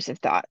 intrusive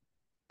thought,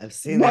 I've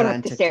seen that run up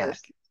on the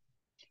stairs.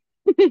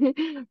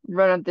 TikTok.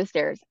 Run up the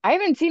stairs. I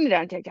haven't seen it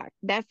on TikTok.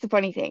 That's the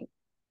funny thing.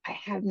 I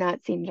have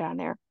not seen it on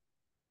there,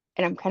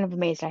 and I'm kind of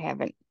amazed I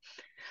haven't.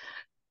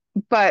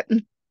 But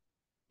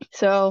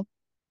so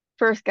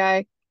first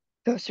guy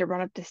goes to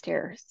run up the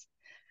stairs.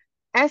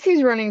 As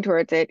he's running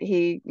towards it,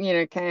 he,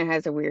 kind of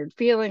has a weird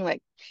feeling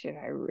like, should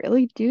I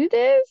really do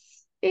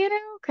this?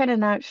 Kind of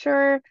not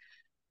sure.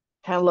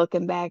 Kind of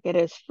looking back at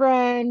his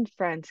friend.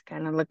 Friend's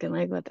kind of looking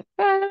like, what the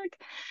fuck?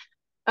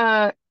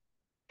 Uh,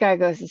 Guy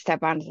goes to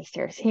step onto the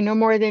stairs. He no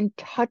more than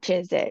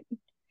touches it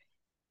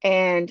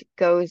and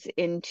goes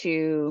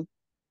into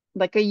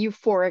like a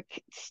euphoric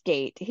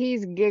state.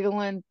 He's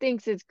giggling,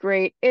 thinks it's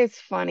great, it's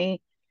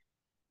funny,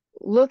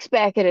 looks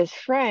back at his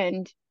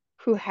friend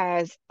who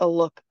has a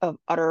look of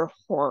utter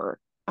horror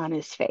on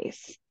his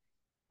face.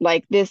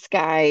 Like this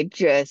guy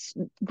just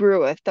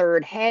grew a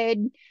third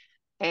head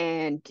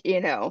and,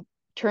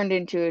 turned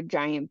into a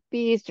giant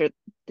beast or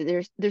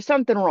there's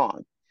something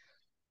wrong.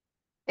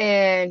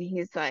 And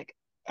he's like,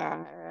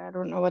 I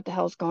don't know what the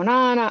hell's going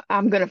on.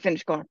 I'm gonna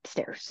finish going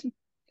upstairs.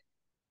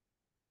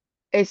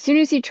 As soon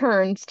as he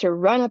turns to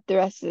run up the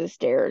rest of the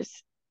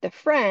stairs, the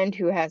friend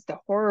who has the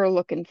horror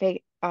looking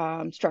face,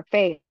 struck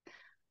face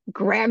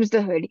grabs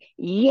the hood,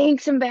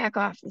 yanks him back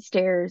off the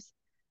stairs,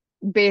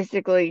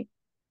 basically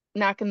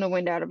knocking the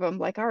wind out of him,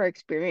 like our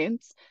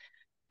experience.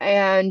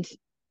 And,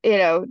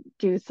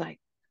 dude's like,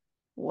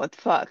 what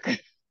the fuck?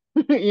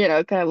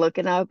 Kind of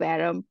looking up at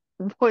him.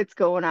 What's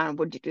going on?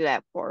 What'd you do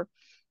that for?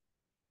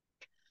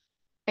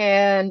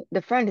 And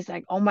the friend is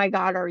like, oh my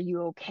God, are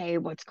you okay?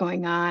 What's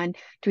going on?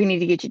 Do we need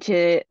to get you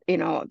to,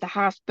 the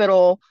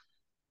hospital?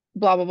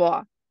 Blah, blah,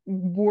 blah.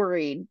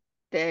 Worried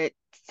that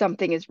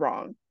something is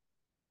wrong.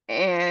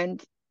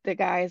 And the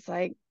guy's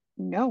like,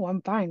 no,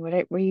 I'm fine. What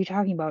are you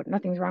talking about?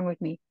 Nothing's wrong with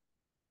me.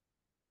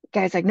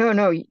 Guy's like, no,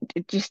 no,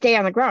 just stay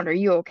on the ground. Are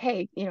you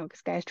okay?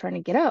 Because guy's trying to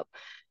get up.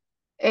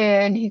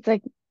 And he's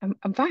like,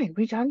 I'm fine. What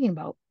are you talking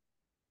about?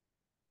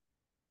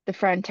 The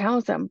friend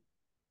tells him,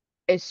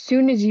 as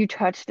soon as you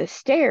touched the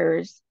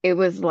stairs, it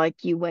was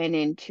like you went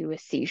into a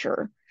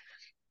seizure.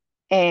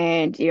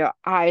 And,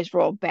 eyes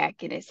roll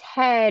back in his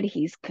head.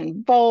 He's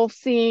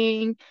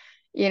convulsing.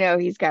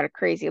 He's got a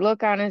crazy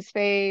look on his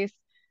face.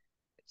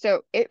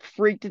 So it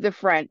freaked the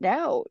friend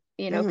out,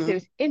 because it Hmm.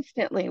 was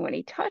instantly when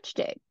he touched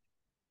it.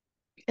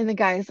 And the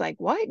guy's like,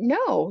 what?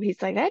 No.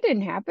 He's like, that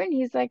didn't happen.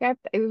 He's like,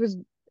 it was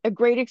a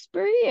great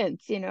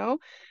experience,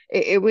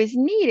 it was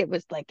neat. It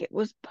was like it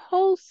was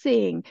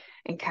pulsing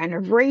and kind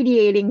of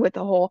radiating with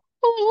the whole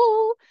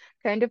oh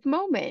kind of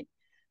moment.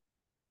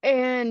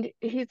 And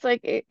he's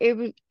like, it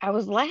was, I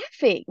was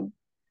laughing,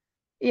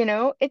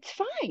 it's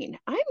fine.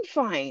 I'm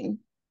fine.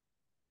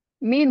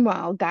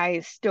 Meanwhile, guy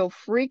is still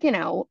freaking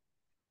out,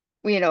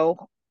 you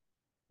know,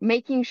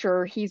 making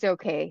sure he's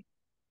okay.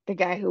 The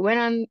guy who went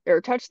on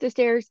or touched the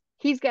stairs,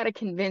 he's got to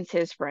convince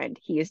his friend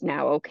he is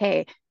now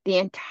okay the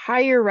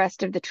entire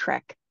rest of the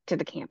trek to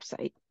the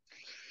campsite.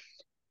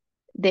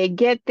 They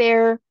get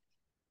there,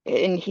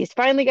 and he's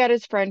finally got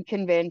his friend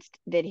convinced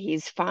that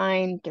he's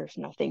fine, there's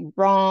nothing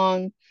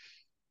wrong.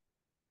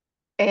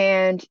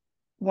 And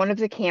one of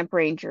the camp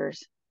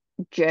rangers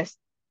just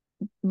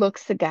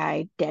looks the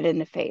guy dead in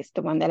the face,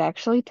 the one that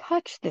actually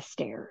touched the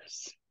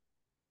stairs.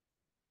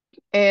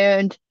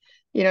 And,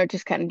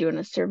 just kind of doing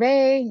a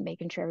survey,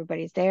 making sure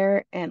everybody's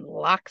there, and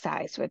locks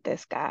eyes with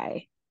this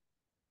guy.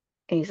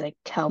 And he's like,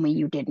 tell me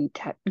you didn't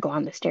go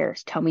on the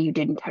stairs. Tell me you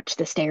didn't touch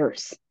the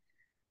stairs.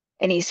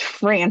 And he's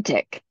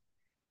frantic.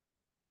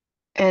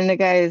 And the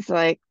guy's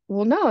like,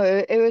 well, no,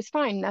 it was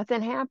fine.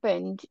 Nothing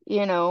happened,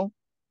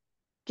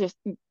 just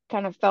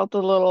kind of felt a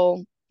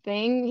little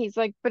thing. He's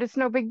like, but it's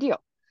no big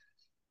deal.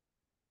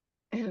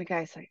 And the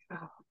guy's like,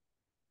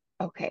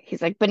 oh, okay.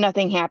 He's like, but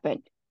nothing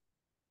happened.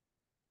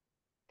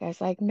 Guy's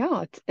like,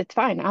 no, it's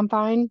fine. I'm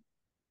fine.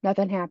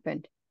 Nothing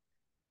happened.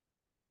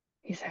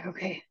 He's like,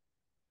 okay,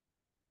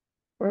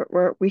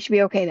 we should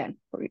be okay then.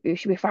 We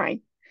should be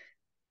fine.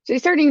 So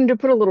he's starting to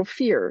put a little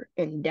fear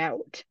and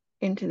doubt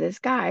into this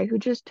guy who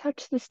just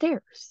touched the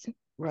stairs.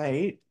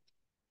 Right.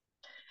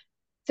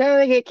 So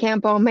they get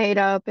camp all made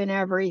up and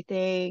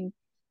everything.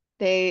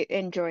 They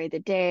enjoy the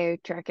day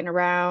trekking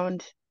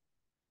around.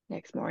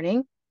 Next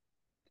morning,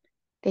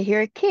 they hear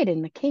a kid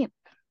in the camp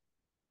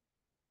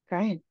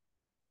crying.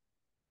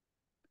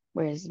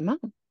 Where's his mom?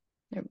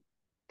 The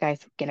guys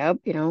get up,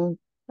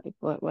 like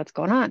what's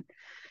going on?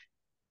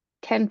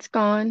 Tent's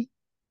gone,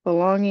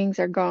 belongings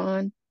are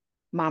gone,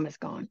 mom is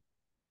gone,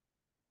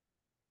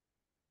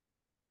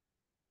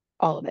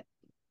 all of it.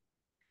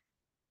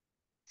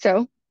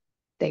 So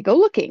they go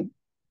looking.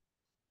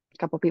 A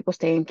couple people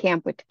stay in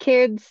camp with the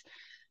kids,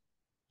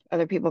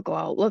 other people go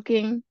out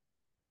looking.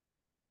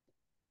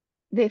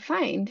 They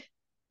find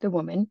the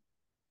woman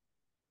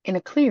in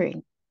a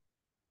clearing,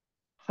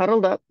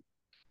 huddled up,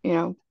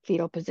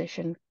 fetal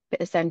position,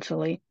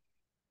 essentially,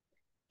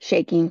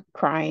 shaking,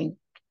 crying,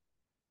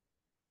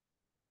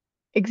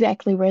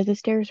 exactly where the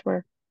stairs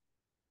were.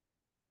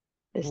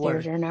 The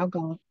stairs Were are now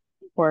gone,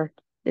 or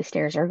the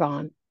stairs are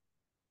gone,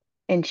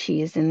 and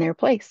she is in their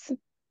place.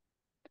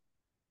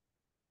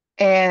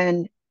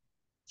 And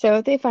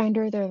so they find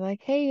her, they're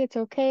like, hey, it's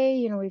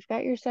okay. We've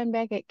got your son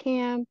back at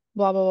camp,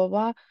 blah, blah, blah,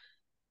 blah.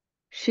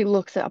 She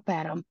looks up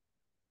at him,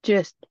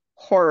 just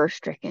horror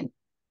stricken.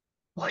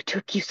 What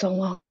took you so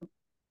long?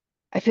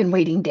 I've been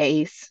waiting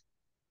days.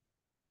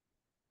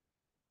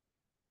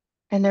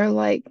 And they're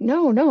like,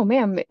 no, no,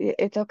 ma'am,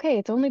 it's okay.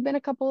 It's only been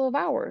a couple of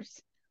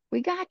hours.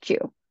 We got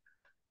you.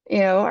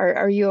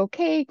 Are you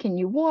okay? Can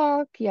you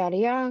walk? Yada,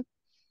 yada.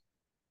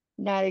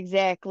 Not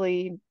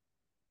exactly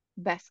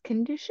best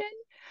condition.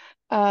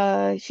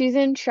 She's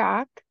in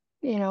shock,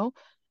 you know.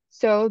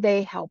 So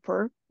they help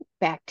her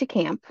back to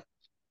camp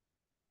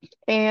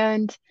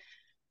and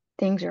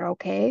things are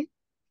okay,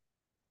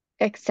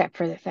 except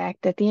for the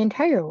fact that the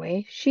entire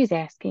way she's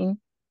asking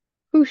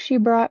who she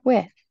brought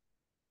with,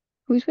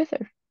 who's with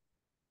her,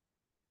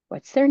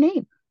 what's their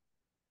name.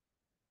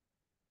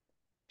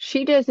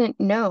 She doesn't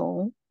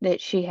know that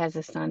she has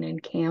a son in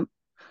camp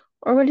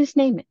or what his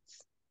name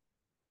is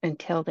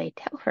until they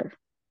tell her.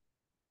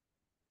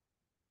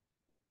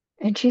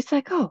 And she's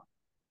like, oh,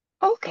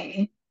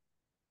 okay.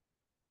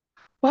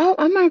 Well,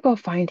 I'm gonna go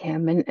find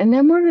him and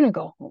then we're gonna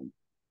go home.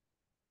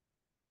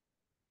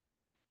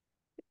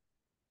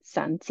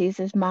 Son sees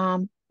his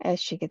mom as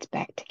she gets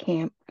back to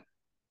camp.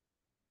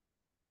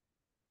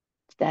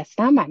 That's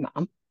not my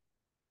mom.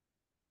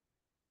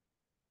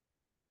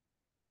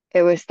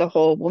 It was the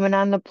whole woman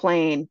on the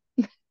plane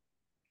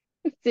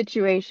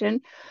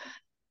situation.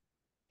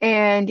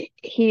 And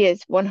he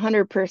is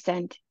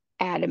 100%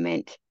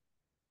 adamant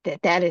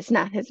that that is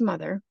not his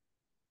mother.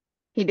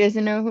 He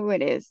doesn't know who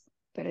it is,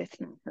 but it's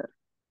not her.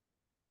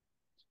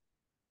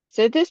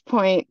 So at this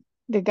point,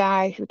 the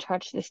guy who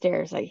touched the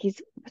stairs, like,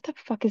 what the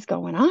fuck is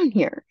going on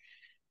here?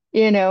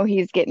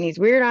 He's getting these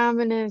weird,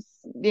 ominous,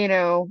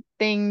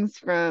 things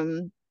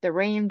from the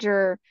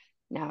ranger.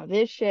 Now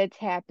this shit's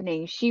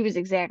happening. She was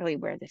exactly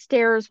where the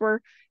stairs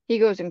were. He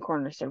goes and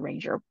corners the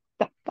ranger.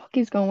 What the fuck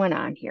is going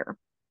on here?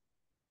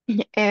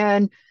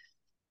 And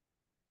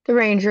the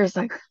ranger is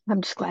like,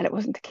 I'm just glad it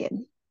wasn't the kid.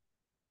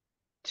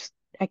 Just,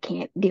 I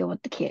can't deal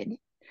with the kid.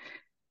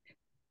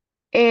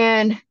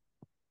 And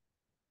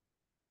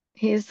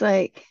he's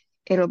like,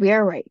 it'll be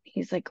all right.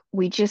 He's like,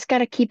 we just got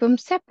to keep them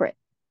separate.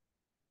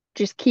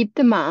 Just keep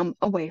the mom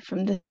away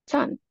from the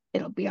son.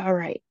 It'll be all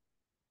right.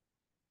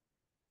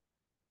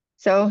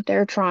 So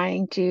they're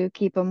trying to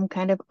keep them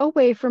kind of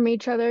away from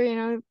each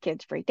other.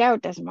 Kid's freaked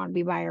out, doesn't want to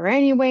be by her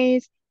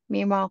anyways.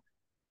 Meanwhile,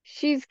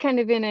 she's kind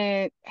of in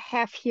a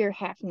half here,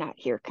 half not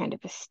here kind of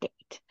a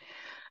state.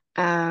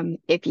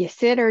 If you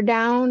sit her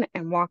down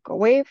and walk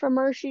away from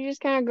her, she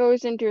just kind of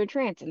goes into a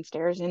trance and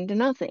stares into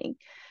nothing.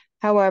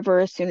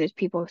 However, as soon as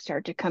people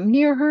start to come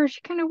near her, she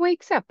kind of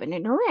wakes up and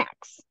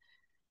interacts.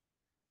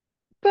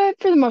 But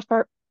for the most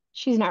part,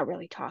 she's not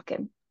really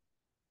talking.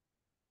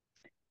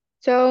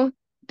 So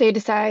they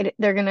decide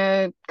they're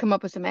gonna come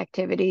up with some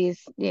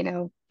activities,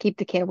 keep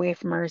the kid away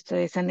from her. So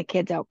they send the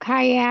kids out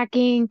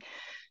kayaking,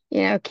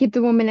 keep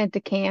the woman at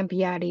the camp,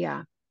 yada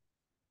yada.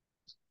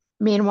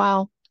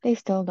 Meanwhile, they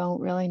still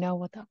don't really know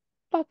what the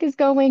fuck is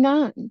going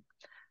on.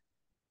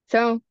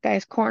 So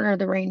guys corner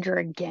the ranger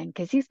again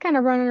because he's kind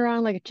of running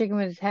around like a chicken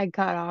with his head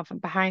cut off and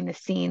behind the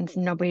scenes,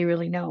 nobody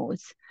really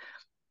knows.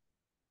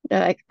 They're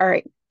like, all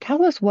right,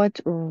 tell us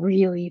what's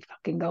really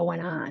fucking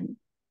going on.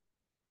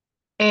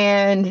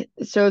 And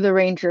so the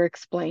ranger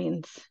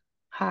explains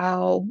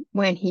how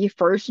when he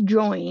first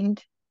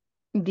joined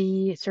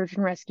the search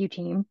and rescue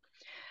team,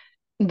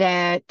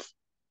 that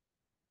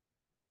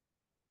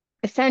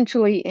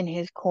essentially in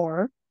his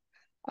core,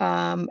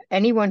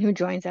 anyone who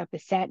joins up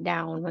is sat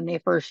down when they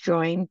first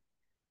join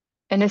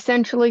and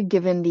essentially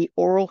given the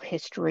oral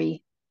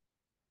history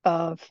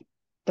of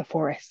the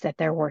forest that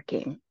they're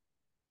working.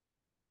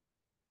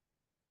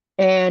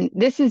 And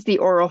this is the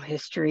oral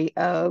history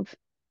of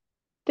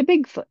the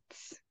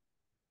Bigfoots.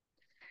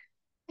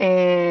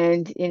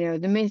 and,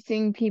 the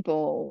missing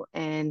people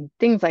and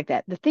things like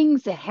that. The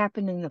things that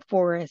happen in the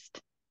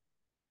forest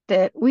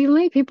that we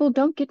lay people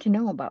don't get to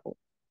know about.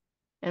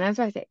 And as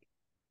I say,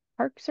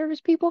 Park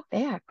Service people,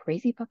 they have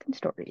crazy fucking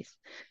stories.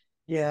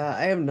 Yeah,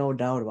 I have no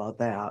doubt about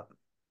that.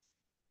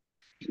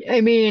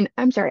 I mean,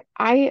 I'm sorry,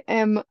 I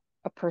am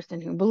a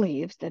person who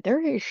believes that there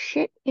is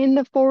shit in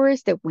the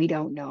forest that we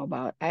don't know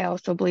about. I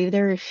also believe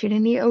there is shit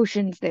in the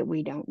oceans that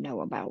we don't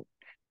know about.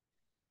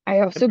 I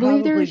I also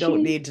believe there probably is shit don't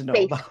in need to know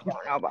space we about.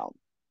 don't know about.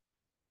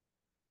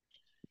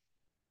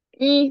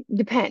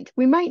 Depends.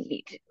 We might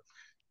need to.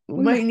 We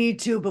We might might. need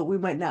to, but we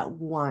might not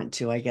want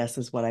to, I guess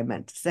is what I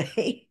meant to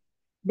say.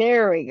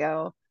 There we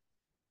go.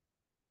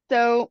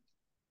 So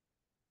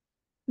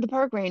the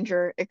park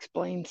ranger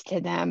explains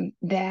to them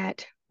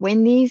that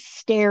when these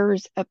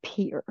stairs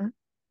appear,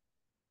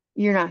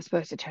 you're not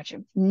supposed to touch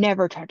them.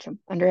 Never touch them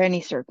under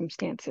any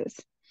circumstances.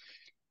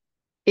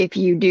 If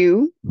you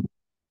do,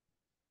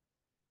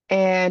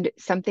 and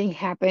something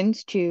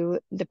happens to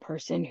the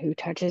person who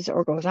touches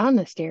or goes on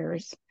the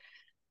stairs,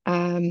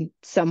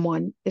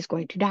 someone is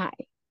going to die.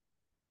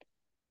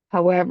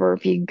 However,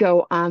 if you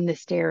go on the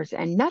stairs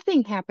and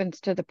nothing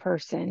happens to the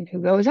person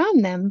who goes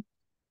on them,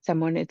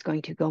 someone is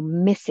going to go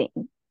missing.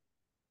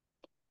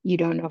 You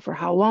don't know for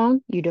how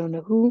long, you don't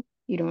know who,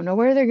 you don't know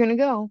where they're going to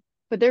go,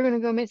 but they're going to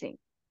go missing.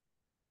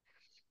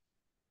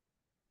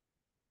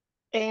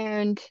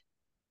 And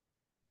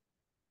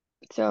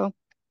so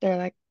they're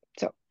like,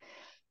 so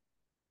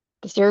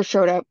the stairs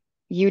showed up,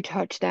 you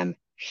touched them,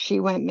 she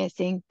went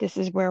missing. This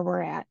is where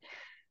we're at.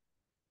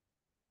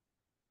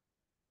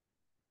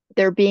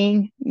 They're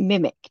being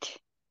mimicked.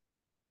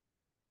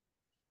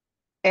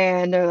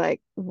 And they're like,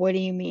 what do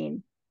you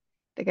mean?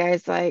 The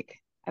guy's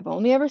like, I've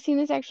only ever seen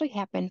this actually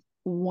happen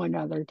one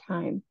other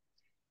time.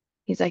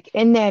 He's like,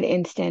 in that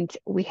instant,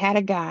 we had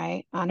a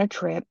guy on a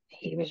trip.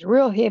 He was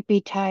real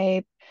hippie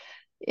type,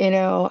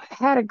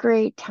 had a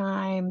great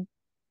time.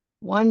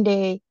 One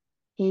day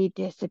he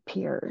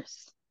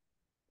disappears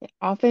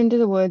off into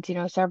the woods,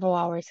 several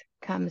hours,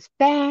 comes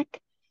back,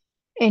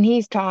 and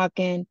he's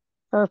talking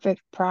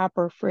perfect,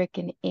 proper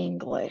freaking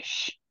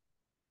English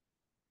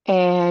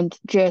and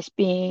just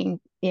being,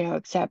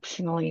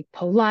 exceptionally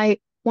polite,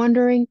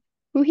 wondering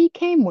who he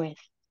came with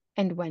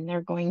and when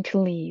they're going to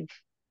leave.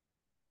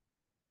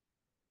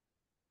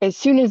 As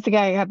soon as the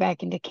guy got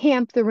back into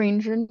camp, the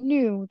ranger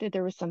knew that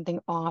there was something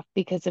off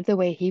because of the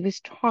way he was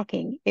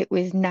talking. It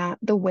was not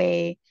the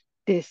way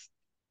this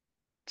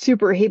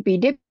super hippy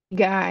dippy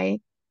guy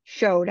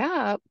showed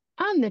up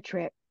on the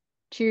trip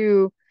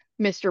to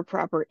Mr.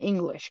 Proper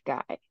English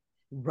guy.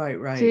 Right,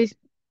 So right, he's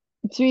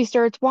so he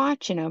starts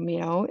watching him,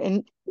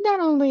 and not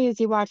only is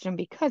he watching him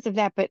because of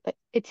that, but like,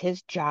 it's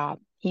his job.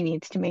 He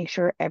needs to make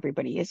sure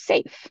everybody is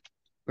safe.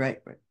 right,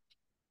 right.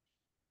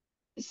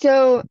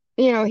 So,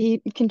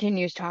 he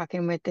continues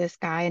talking with this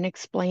guy and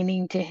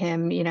explaining to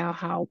him,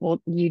 how,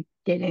 well, you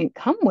didn't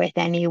come with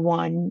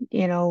anyone,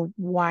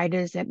 why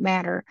does it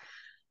matter?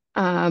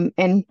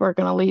 And we're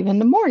gonna leave in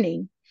the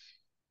morning.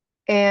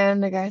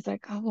 And the guy's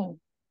like, oh,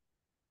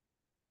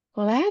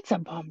 well, that's a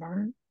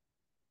bummer.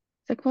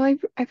 It's like, well,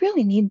 I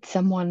really need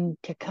someone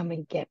to come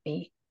and get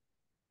me.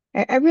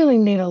 I really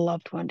need a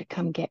loved one to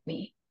come get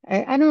me.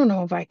 I don't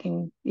know if I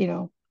can,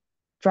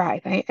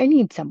 drive. I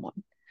need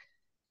someone.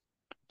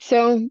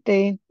 So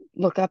they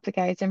look up the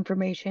guy's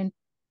information.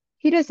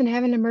 He doesn't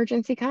have an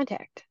emergency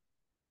contact.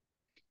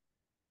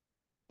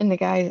 And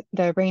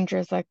the ranger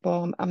is like,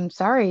 well, I'm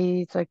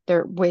sorry. It's like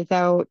they're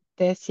without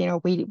this,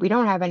 we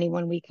don't have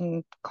anyone we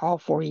can call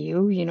for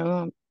you.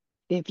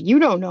 If you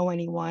don't know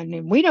anyone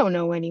and we don't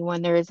know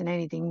anyone, there isn't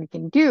anything we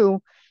can do.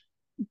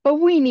 But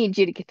we need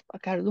you to get the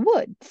fuck out of the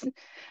woods,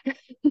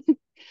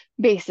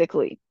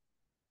 basically.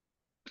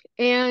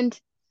 And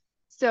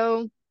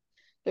so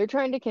they're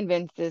trying to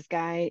convince this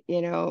guy,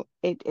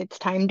 it's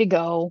time to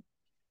go.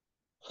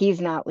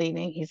 He's not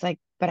leaving. He's like,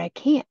 but I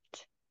can't.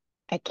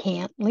 I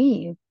can't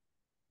leave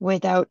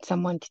without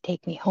someone to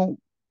take me home.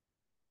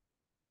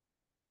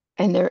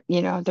 And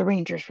the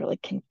ranger's really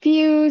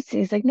confused.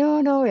 He's like,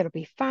 no, no, it'll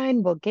be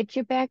fine. We'll get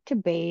you back to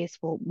base.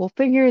 We'll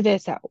figure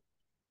this out.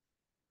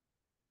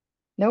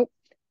 Nope.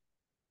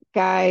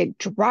 Guy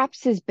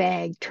drops his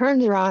bag,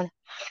 turns around,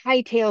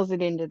 hightails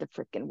it into the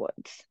freaking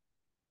woods,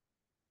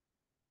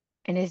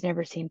 and is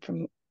never seen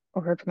from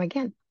or heard from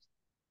again.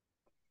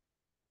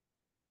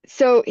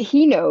 So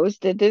he knows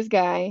that this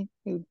guy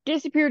who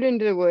disappeared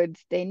into the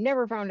woods, they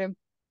never found him.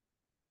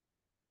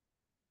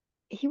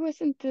 He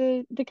wasn't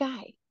the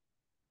guy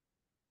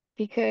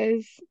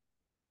because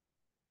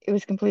it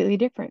was completely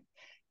different.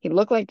 He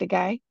looked like the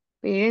guy,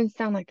 but he didn't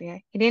sound like the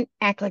guy. He didn't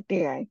act like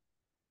the guy.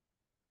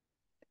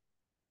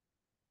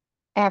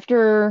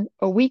 After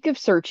a week of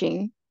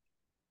searching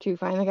to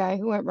find the guy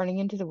who went running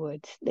into the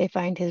woods, they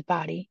find his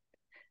body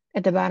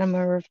at the bottom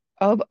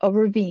of a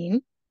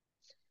ravine,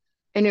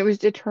 and it was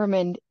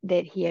determined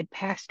that he had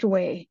passed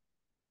away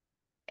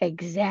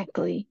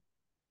exactly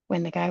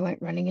when the guy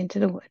went running into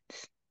the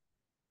woods.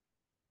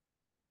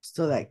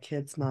 So that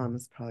kid's mom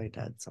is probably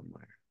dead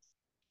somewhere.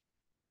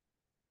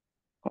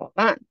 Hold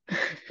on.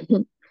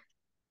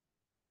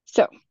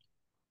 So,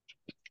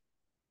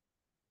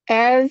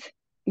 as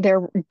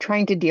they're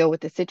trying to deal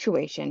with the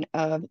situation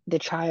of the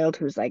child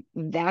who's like,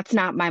 that's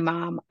not my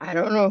mom. I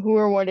don't know who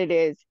or what it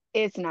is.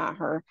 It's not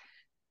her.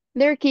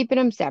 They're keeping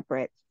them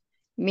separate.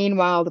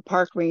 Meanwhile, the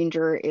park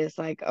ranger is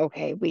like,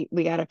 okay, we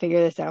got to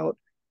figure this out.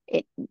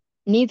 It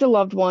needs a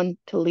loved one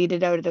to lead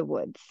it out of the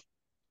woods.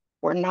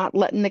 We're not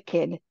letting the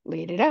kid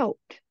lead it out.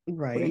 We're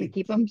going to Right.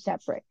 keep them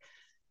separate.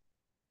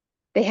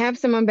 They have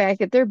someone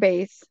back at their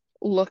base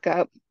look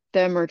up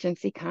the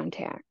emergency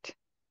contact.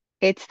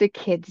 It's the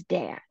kid's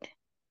dad.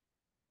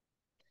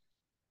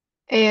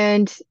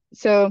 And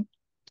so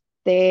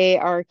they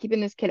are keeping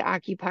this kid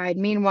occupied.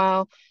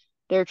 Meanwhile,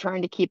 they're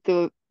trying to keep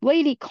the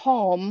lady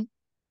calm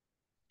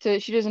so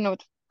that she doesn't know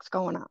what's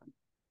going on,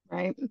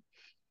 right?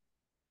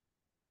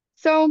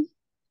 So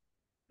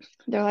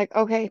they're like,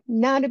 okay,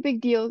 not a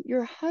big deal.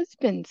 Your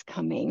husband's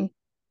coming,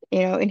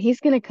 and he's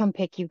going to come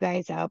pick you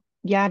guys up,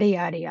 yada,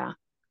 yada, yada.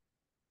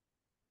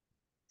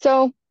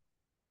 So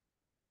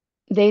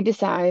they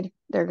decide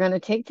they're going to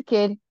take the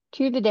kid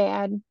to the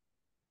dad.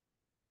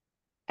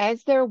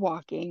 As they're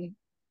walking,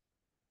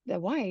 the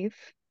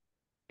wife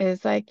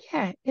is like,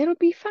 yeah, it'll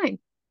be fine.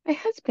 My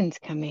husband's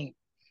coming.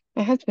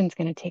 My husband's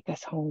going to take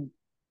us home.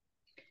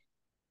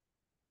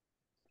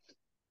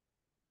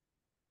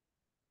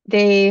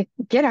 They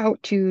get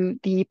out to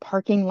the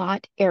parking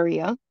lot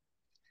area,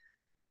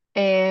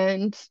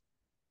 and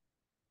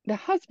the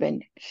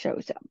husband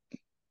shows up,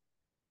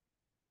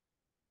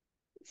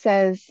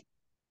 says,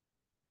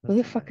 who That's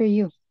the not fuck are nice.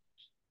 you?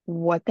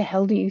 What the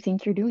hell do you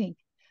think you're doing?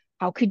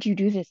 How could you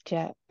do this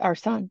to our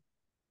son?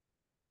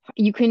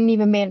 You couldn't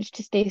even manage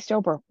to stay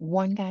sober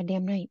one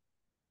goddamn night.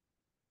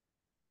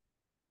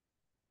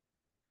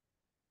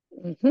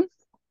 hmm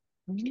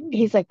Mm.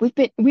 He's like,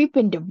 we've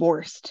been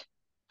divorced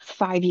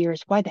 5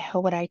 years. Why the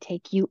hell would I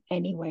take you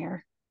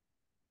anywhere?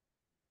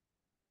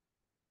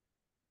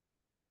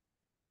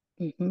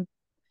 hmm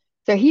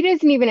So he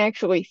doesn't even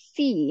actually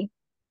see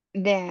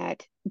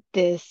that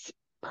this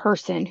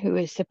person who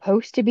is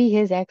supposed to be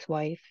his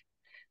ex-wife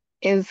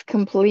is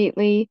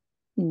completely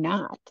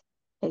not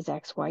his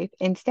ex-wife.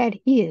 Instead,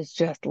 he is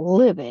just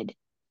livid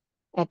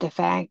at the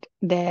fact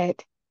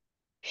that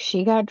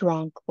she got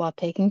drunk while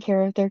taking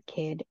care of their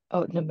kid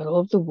out in the middle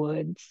of the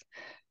woods,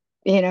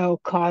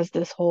 caused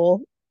this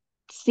whole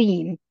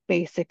scene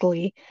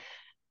basically.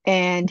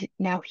 And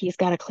now he's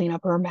got to clean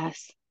up her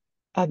mess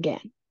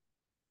again.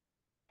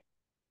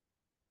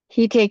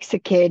 He takes the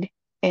kid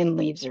and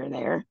leaves her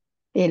there,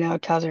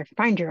 tells her,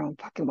 find your own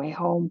fucking way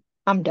home.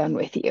 I'm done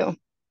with you.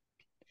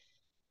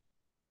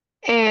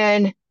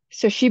 And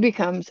so she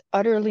becomes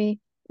utterly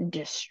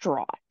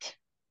distraught.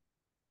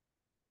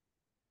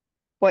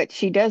 What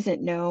she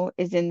doesn't know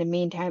is in the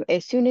meantime,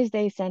 as soon as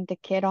they sent the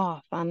kid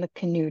off on the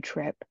canoe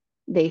trip,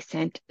 they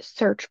sent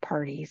search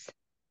parties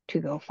to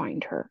go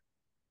find her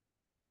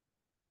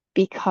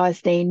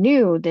because they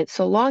knew that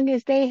so long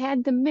as they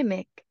had the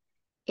mimic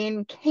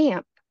in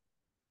camp,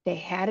 they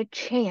had a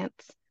chance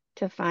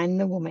to find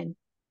the woman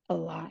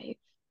alive.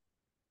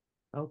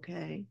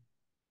 Okay.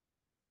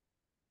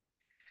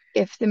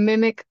 If the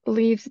mimic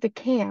leaves the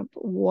camp,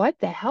 what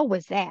the hell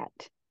was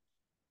that?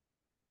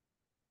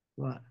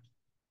 What?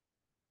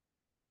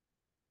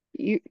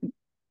 You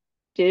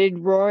did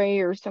Roy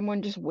or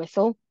someone just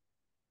whistle?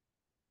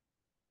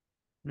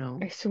 I No.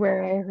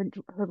 swear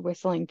I heard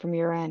whistling from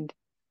your end.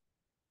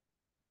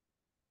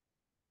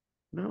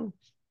 No.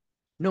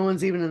 No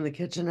one's even in the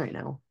kitchen right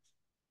now.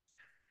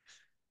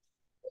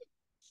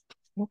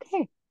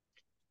 Okay.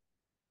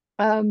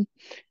 Um,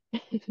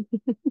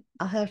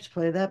 I'll have to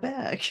play that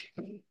back.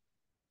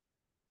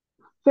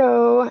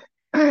 so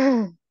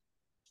they're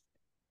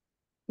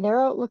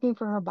out looking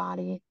for her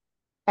body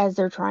as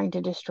they're trying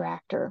to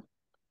distract her.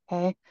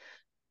 Okay.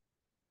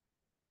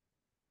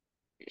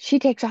 She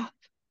takes off.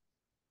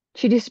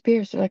 She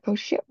disappears. They're like, oh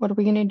shit, what are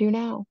we gonna do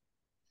now?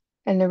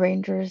 And the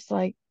ranger's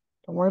like,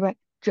 don't worry about it.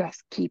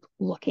 Just keep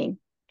looking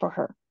for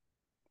her.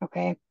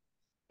 Okay.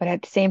 But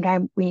at the same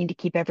time, we need to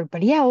keep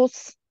everybody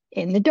else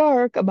in the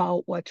dark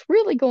about what's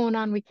really going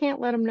on. We can't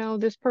let them know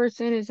this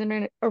person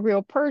isn't a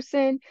real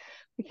person.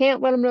 We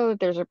can't let them know that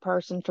there's a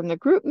person from the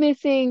group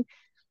missing,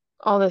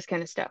 all this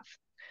kind of stuff.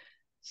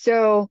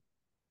 So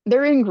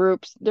they're in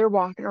groups, they're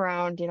walking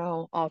around,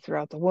 all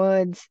throughout the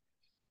woods.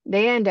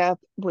 They end up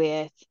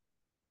with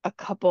a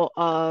couple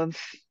of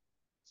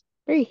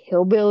very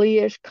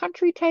hillbilly-ish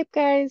country type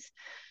guys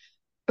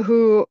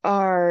who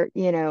are,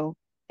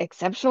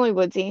 exceptionally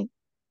woodsy,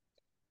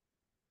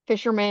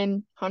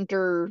 fishermen,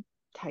 hunter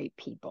type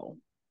people.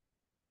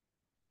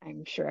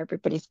 I'm sure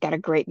everybody's got a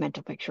great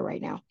mental picture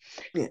right now.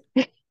 Yeah.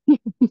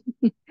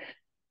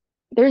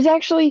 There's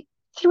actually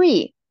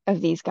three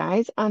of these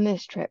guys on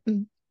this trip.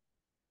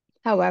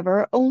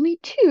 However, only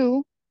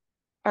two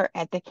are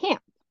at the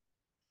camp.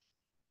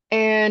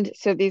 And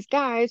so these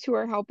guys who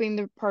are helping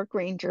the park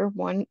ranger,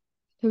 one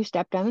who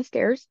stepped on the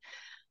stairs,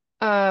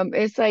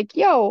 is like,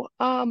 yo,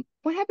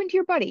 what happened to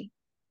your buddy?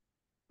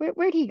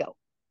 Where'd he go?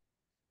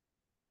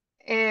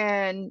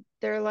 And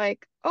they're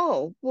like,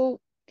 oh, well,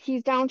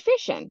 he's down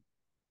fishing.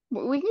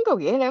 We can go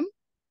get him.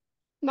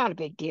 Not a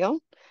big deal.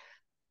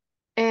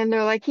 And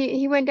they're like,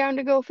 he went down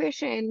to go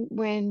fishing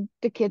when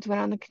the kids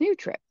went on the canoe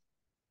trip.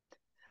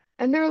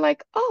 And they're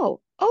like,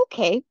 oh,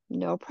 okay,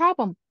 no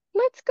problem.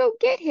 Let's go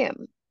get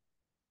him.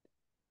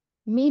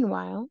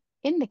 Meanwhile,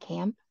 in the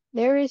camp,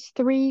 there is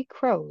three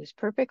crows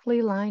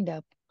perfectly lined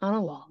up on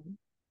a log,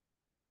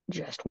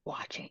 just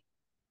watching.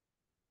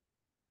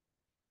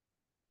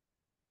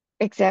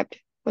 Except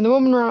when the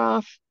woman ran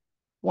off,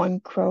 one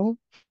crow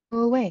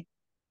flew away.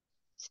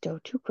 Still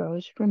two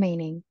crows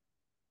remaining.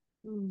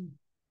 Mm,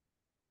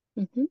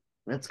 Hmm.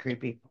 that's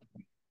creepy.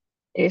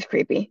 It is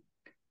creepy.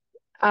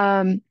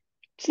 Um,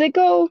 so they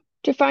go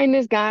to find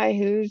this guy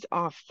who's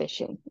off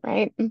fishing,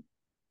 right?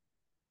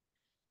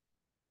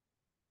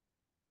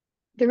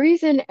 The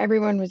reason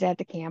everyone was at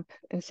the camp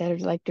instead of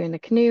like doing the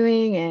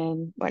canoeing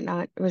and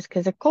whatnot was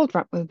because a cold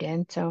front moved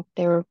in, so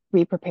they were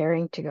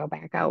re-preparing to go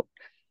back out.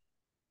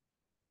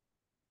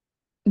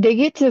 They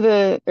get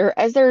to or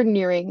as they're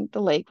nearing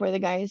the lake where the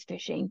guy is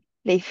fishing,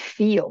 they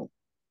feel,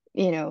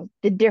 the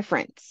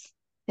difference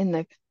in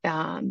the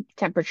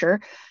temperature,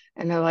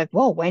 and they're like,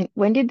 "Whoa,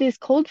 when did this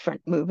cold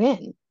front move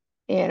in?"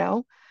 You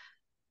know,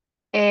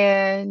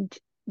 and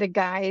the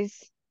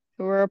guys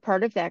who were a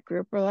part of that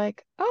group were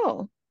like,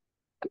 "Oh,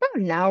 about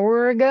an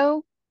hour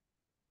ago."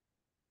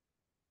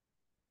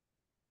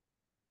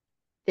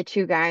 The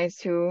two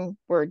guys who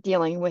were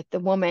dealing with the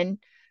woman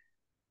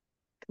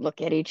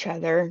look at each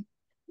other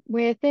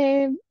with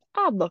a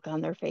odd look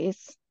on their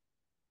face,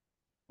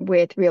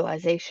 with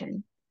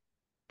realization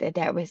that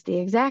that was the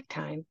exact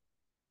time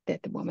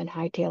that the woman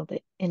hightailed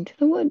it into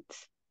the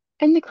woods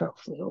and the crow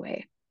flew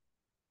away.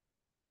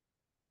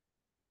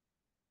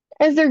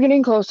 As they're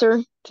getting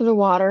closer to the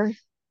water,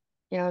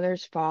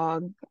 there's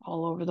fog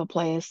all over the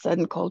place.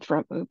 Sudden cold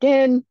front moved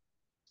in,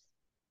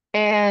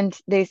 and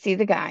they see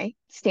the guy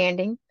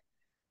standing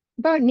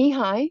about knee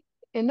high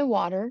in the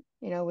water,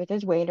 with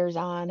his waders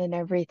on and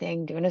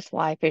everything, doing a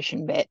fly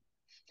fishing bit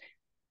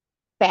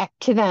back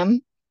to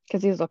them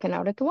because he's looking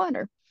out at the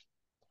water.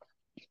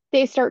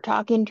 They start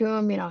talking to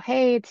him,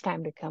 hey, it's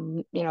time to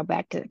come,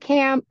 back to the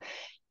camp,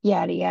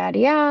 yada, yada,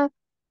 yada.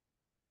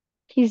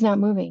 He's not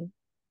moving.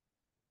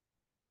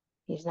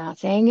 He's not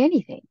saying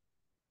anything.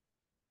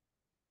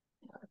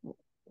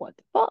 What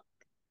the fuck?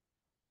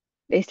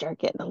 They start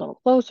getting a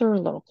little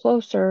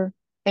closer,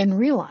 and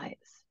realize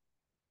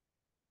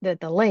that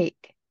the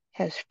lake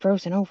has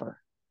frozen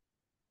over.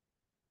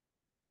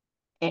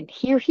 And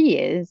here he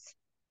is,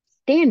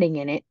 standing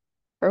in it,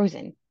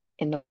 frozen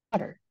in the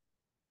water.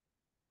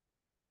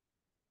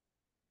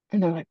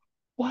 And they're like,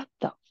 what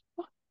the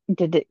fuck?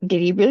 Did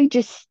he really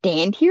just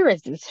stand here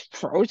as this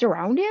froze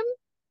around him?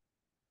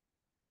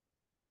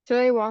 So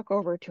they walk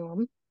over to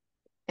him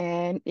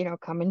and,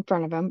 come in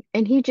front of him.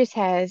 And he just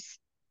has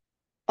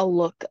a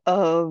look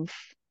of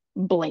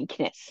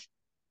blankness,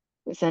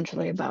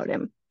 essentially, about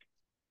him.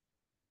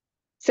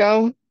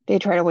 So they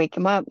try to wake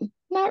him up,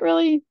 not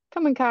really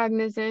coming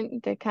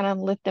cognizant. They kind of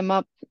lift him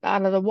up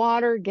out of the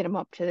water, get him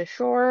up to the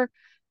shore,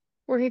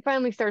 where he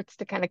finally starts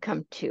to kind of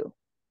come to.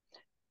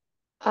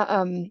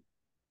 Um,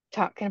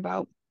 Talking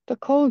about the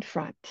cold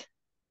front,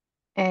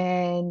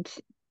 and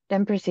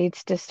then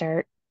proceeds to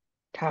start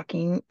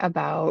talking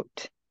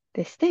about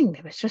this thing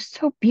that was just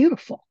so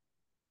beautiful.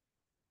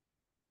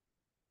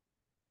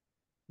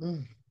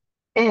 Mm.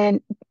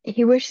 And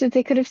he wished that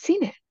they could have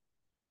seen it.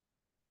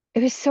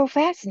 It was so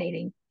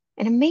fascinating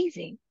and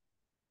amazing.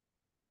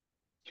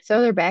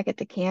 So they're back at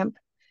the camp,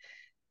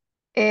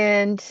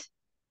 and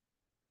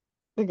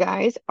the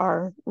guys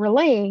are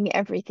relaying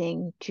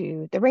everything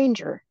to the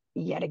ranger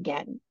yet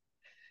again.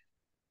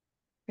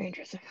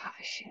 Ranger's like, oh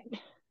shit.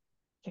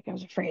 Like, I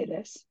was afraid of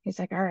this. He's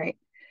like, all right.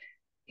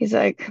 He's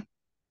like,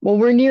 well,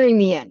 we're nearing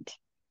the end.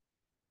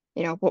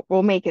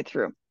 We'll make it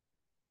through.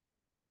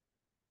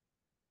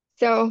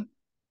 So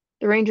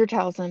the ranger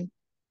tells him,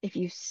 if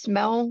you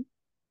smell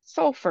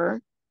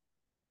sulfur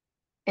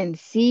and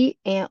see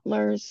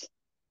antlers,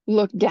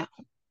 look down.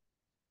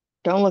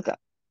 Don't look up.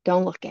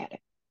 Don't look at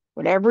it.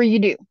 Whatever you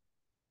do,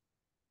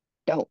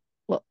 don't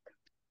look.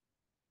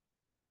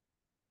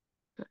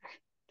 The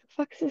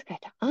fuck is this guy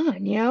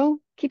on,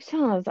 Keeps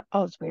telling us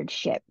all this weird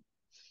shit.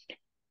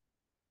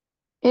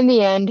 In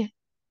the end,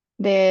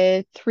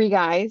 the three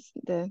guys,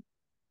 the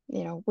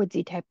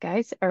woodsy type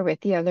guys, are with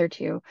the other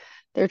two.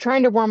 They're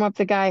trying to warm up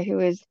the guy who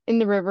is in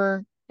the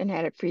river and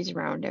had it freeze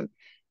around him.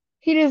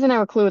 He doesn't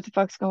have a clue what the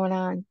fuck's going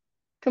on.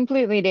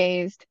 Completely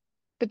dazed.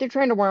 But they're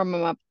trying to warm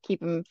him up,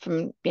 keep him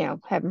from,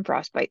 having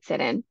frostbite set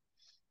in.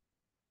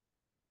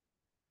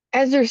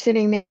 As they're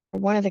sitting there,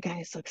 one of the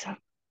guys looks up.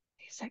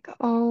 He's like,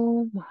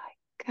 oh my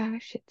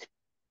gosh, it's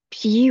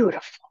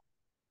beautiful.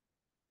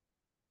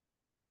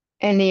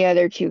 And the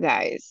other two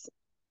guys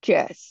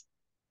just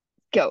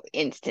go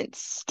instant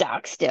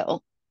stock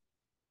still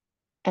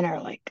and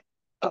are like,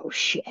 oh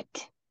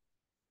shit.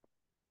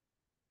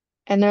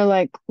 And they're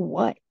like,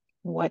 what?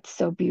 What's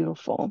so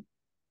beautiful?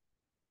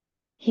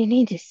 You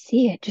need to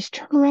see it. Just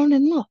turn around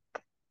and look.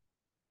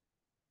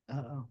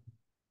 Uh-oh.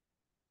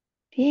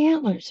 The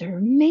antlers are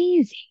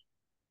amazing.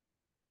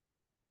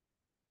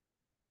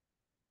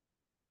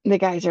 The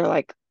guys are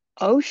like,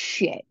 oh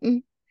shit.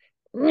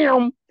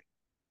 Meow.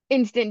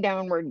 Instant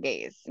downward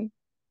gaze.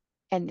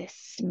 And this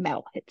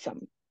smell hits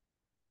them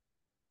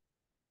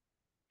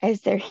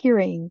as they're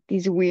hearing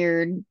these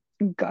weird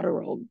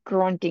guttural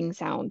grunting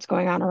sounds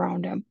going on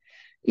around them,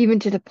 even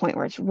to the point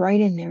where it's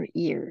right in their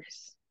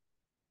ears.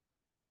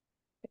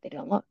 But they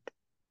don't look.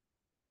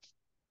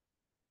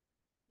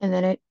 And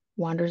then it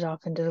wanders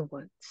off into the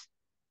woods.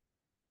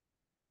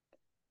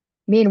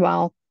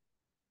 Meanwhile,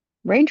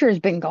 Ranger has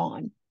been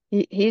gone.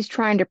 He's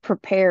trying to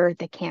prepare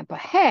the camp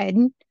ahead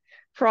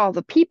for all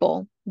the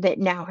people that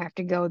now have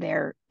to go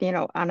there,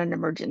 on an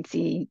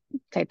emergency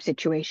type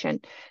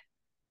situation.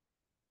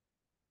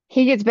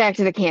 He gets back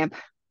to the camp.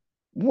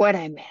 What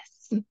I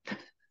miss,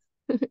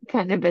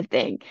 kind of a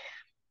thing.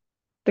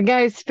 The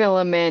guys fill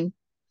him in.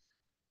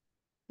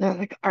 They're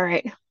like, all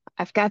right,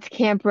 I've got the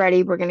camp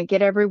ready. We're going to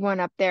get everyone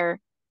up there.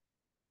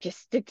 Just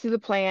stick to the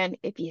plan.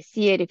 If you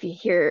see it, if you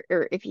hear it,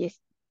 or if you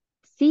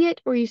see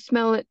it or you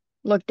smell it,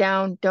 look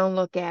down, don't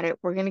look at it.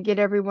 We're going to get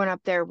everyone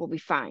up there. We'll be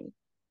fine.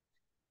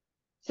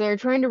 So they're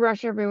trying to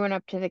rush everyone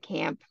up to the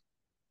camp.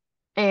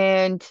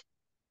 And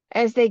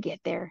as they get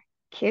there,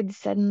 kids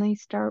suddenly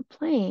start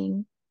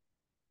playing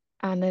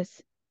on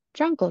this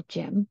jungle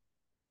gym.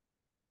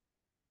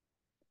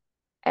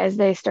 As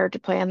they start to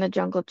play on the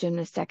jungle gym,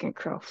 the second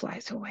crow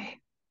flies away.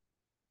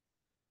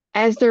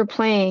 As they're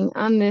playing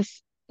on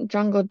this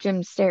jungle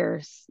gym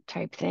stairs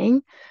type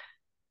thing,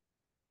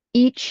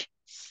 each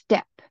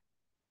step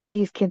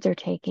these kids are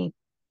taking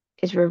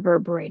is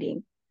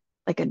reverberating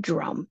like a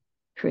drum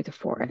through the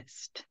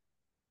forest.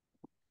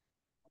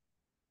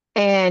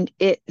 And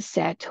it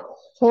set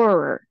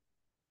horror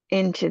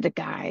into the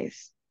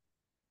guys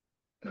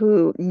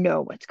who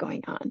know what's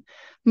going on,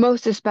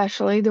 most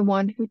especially the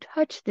one who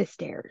touched the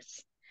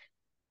stairs.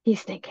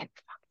 He's thinking,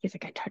 fuck, he's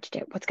like, I touched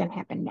it. What's going to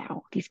happen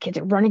now? These kids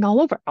are running all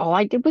over. All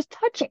I did was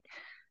touch it.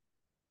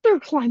 They're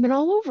climbing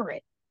all over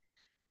it.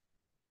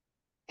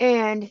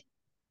 And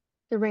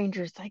the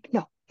ranger's like,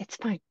 no, it's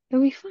fine.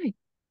 It'll be fine.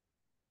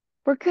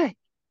 We're good.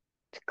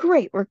 It's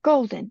great. We're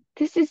golden.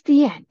 This is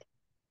the end.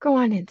 Go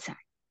on inside.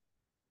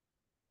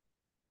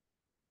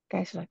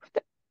 Guys are like, what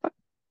the fuck?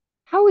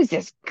 How is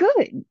this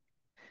good?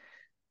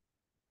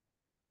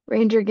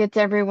 Ranger gets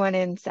everyone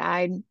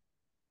inside,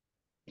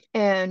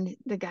 and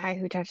the guy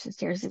who touched the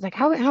stairs is like,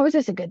 how is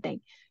this a good thing?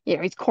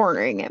 He's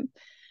cornering him.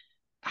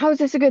 How is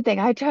this a good thing?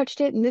 I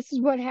touched it, and this is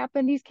what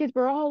happened. These kids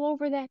were all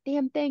over that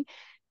damn thing.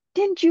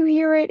 Didn't you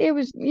hear it? It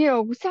was,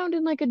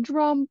 sounding like a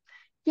drum.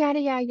 Yada,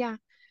 yada, yada.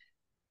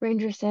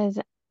 Ranger says,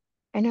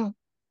 I know.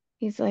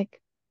 He's like,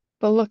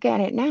 but look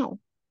at it now.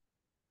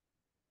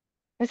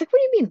 I was like, what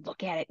do you mean,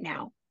 look at it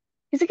now?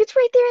 He's like, it's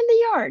right there in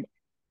the yard.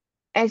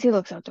 As he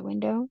looks out the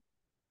window,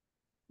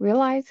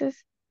 realizes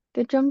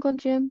the jungle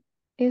gym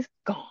is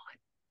gone.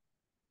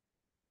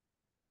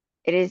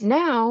 It is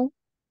now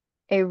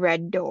a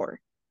red door.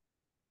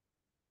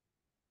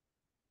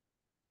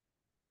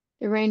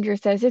 The ranger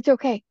says, it's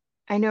okay.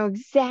 I know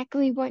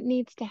exactly what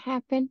needs to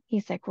happen.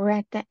 He's like, we're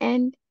at the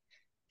end.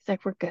 He's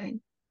like, we're good.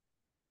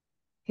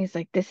 He's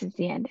like, this is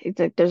the end. He's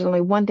like, there's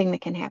only one thing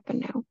that can happen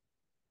now.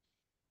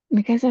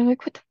 Because I'm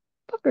like, what the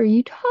fuck are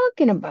you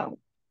talking about?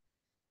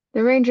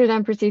 The ranger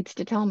then proceeds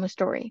to tell him a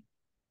story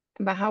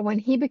about how when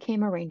he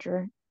became a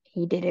ranger,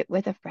 he did it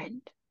with a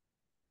friend.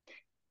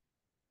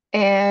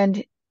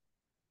 And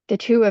the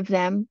two of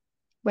them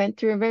went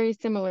through a very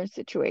similar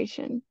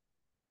situation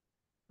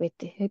with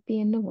the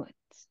hippie in the woods.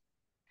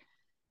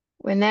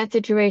 When that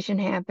situation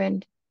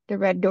happened, the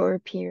red door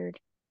appeared,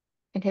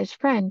 and his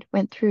friend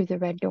went through the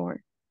red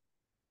door.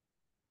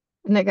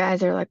 And the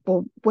guys are like,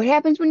 well, what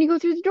happens when you go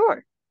through the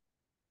door?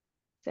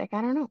 It's like,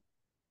 I don't know.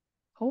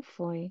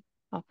 Hopefully,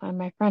 I'll find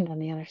my friend on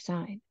the other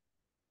side.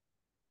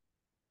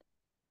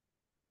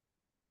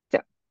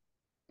 So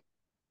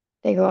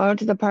they go out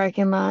to the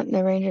parking lot, and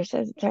the ranger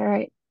says, it's all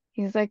right.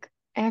 He's like,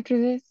 after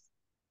this,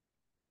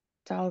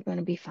 it's all going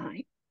to be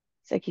fine.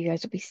 He's like, you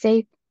guys will be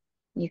safe.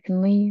 You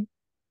can leave.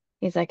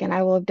 He's like, and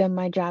I will have done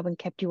my job and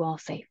kept you all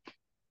safe.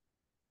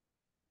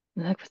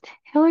 I'm like, what the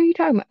hell are you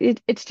talking about?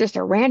 It's just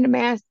a random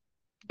ass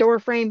door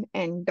frame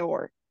and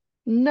door,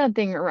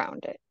 nothing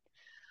around it.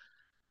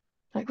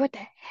 Like, what the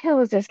hell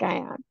is this guy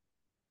on?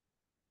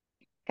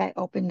 Guy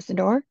opens the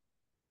door,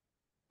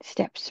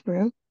 steps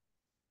through,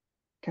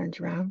 turns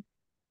around,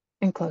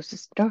 and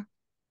closes the door.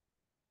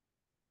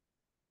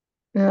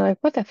 And they're like,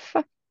 what the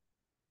fuck?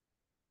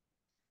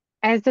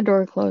 As the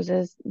door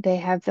closes, they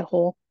have the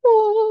whole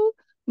oh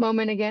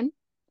moment again.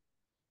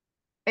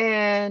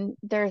 And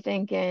they're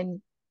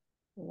thinking,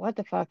 what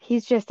the fuck?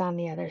 He's just on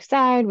the other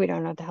side. We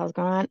don't know what the hell's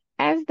going on.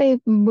 As they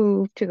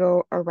move to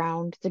go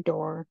around the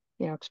door,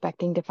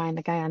 expecting to find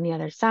the guy on the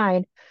other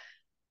side,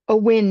 a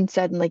wind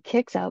suddenly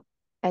kicks up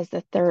as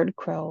the third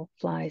crow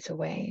flies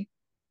away.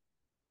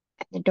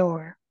 And the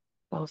door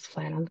falls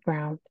flat on the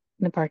ground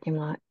in the parking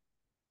lot,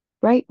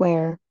 right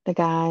where the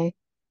guy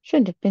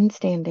should have been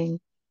standing.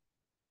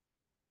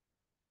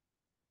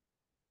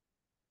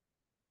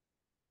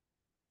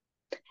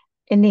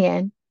 In the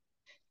end,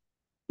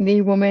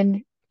 the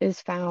woman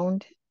is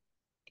found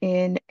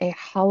in a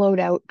hollowed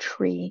out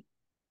tree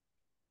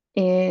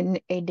in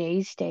a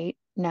dazed state,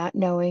 not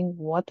knowing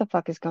what the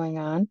fuck is going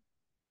on.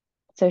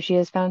 So she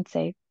is found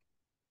safe.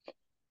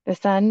 The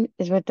son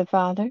is with the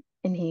father,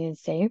 and he is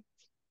safe.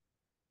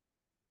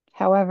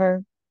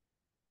 However,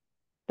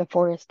 the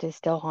forest is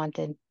still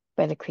haunted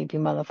by the creepy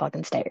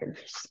motherfucking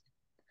stairs.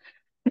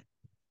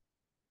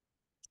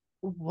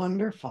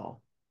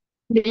 Wonderful.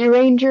 The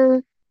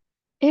ranger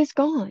is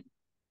gone,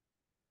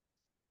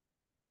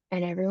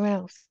 and everyone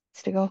else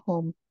has to go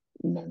home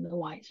none the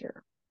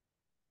wiser.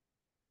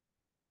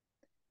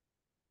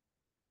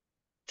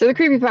 So the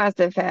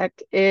creepypasta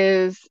effect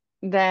is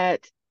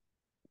that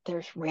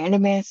there's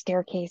random ass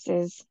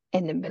staircases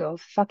in the middle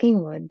of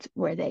fucking woods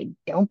where they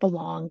don't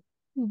belong.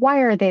 Why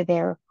are they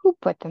there? Who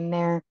put them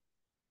there?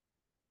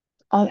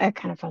 All that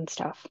kind of fun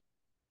stuff.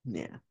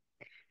 Yeah.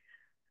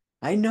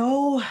 I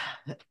know.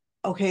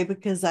 Okay,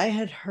 because I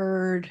had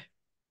heard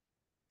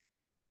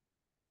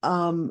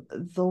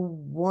the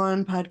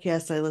one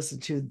podcast I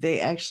listened to, they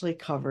actually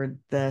covered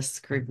this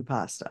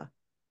creepypasta.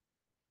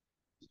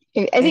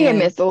 I think I And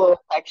missed a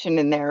little section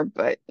in there,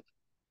 but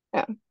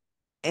yeah.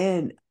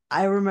 and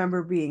I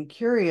remember being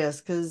curious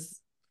because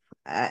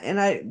and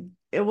I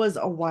it was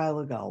a while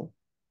ago.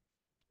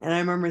 And I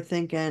remember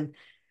thinking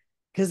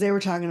because they were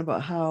talking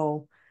about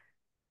how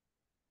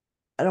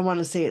I don't want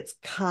to say it's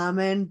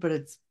common, but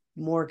it's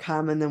more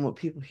common than what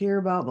people hear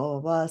about, blah, blah,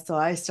 blah. So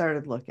I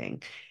started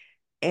looking.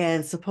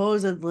 And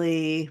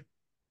supposedly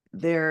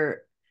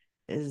there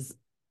is,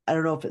 I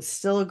don't know if it's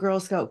still a Girl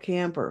Scout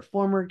camp or a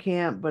former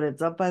camp, but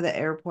it's up by the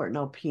airport in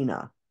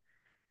Alpena.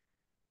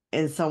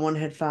 And someone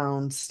had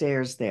found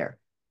stairs there.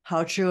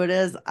 How true it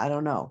is, I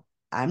don't know.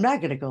 I'm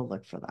not going to go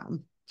look for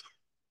them.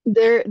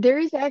 There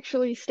is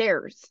actually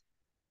stairs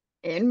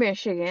in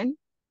Michigan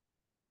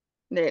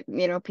that,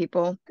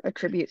 people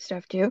attribute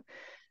stuff to.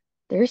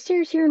 There's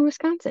stairs here in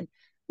Wisconsin.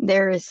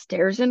 There is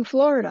stairs in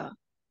Florida.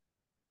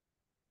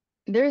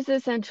 There's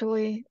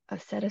essentially a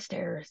set of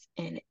stairs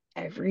in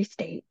every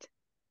state,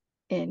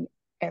 in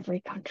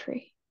every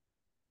country.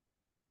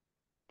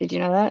 Did you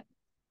know that?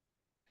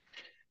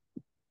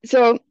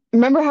 So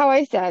remember how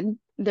I said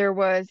there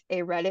was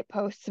a Reddit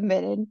post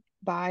submitted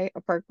by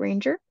a park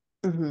ranger?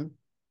 Hmm.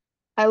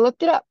 I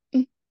looked it up.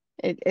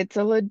 It's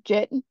a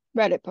legit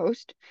Reddit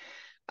post.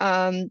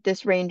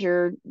 This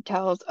ranger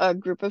tells a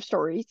group of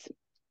stories,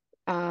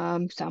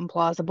 some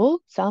plausible,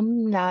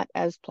 some not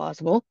as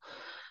plausible.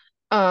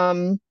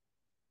 Um,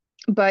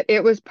 but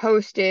it was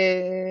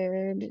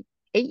posted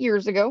 8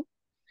 years ago.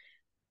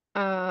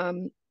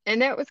 And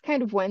that was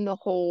kind of when the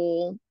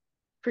whole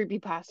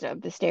creepypasta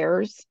of the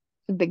stairs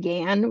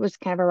began, was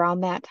kind of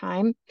around that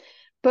time.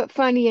 But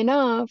funny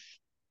enough,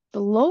 the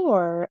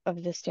lore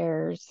of the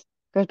stairs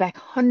goes back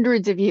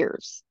hundreds of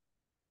years,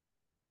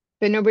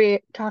 but nobody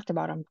talked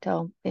about them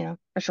till, a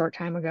short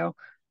time ago.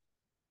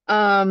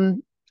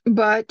 Um,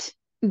 but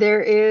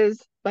there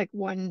is like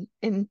one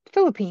in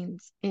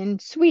Philippines, in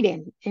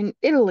Sweden, in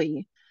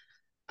Italy.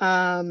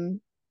 Um,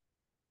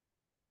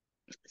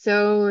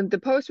 so the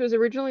post was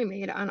originally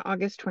made on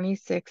August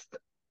 26th,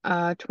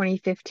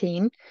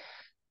 2015.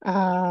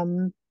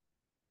 Um,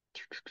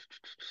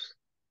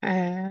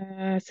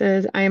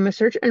 says, I am a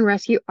search and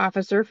rescue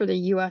officer for the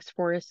U.S.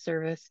 Forest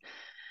Service.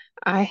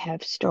 I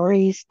have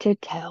stories to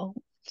tell.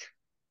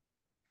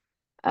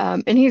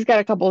 And he's got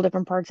a couple of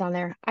different parts on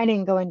there. I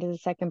didn't go into the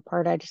second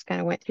part. I just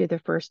kind of went through the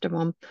first of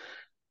them.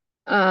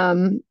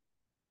 Um,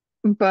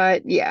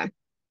 but yeah,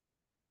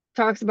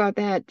 talks about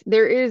that.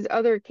 There is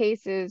other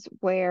cases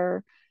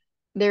where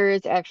there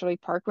is actually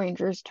park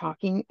rangers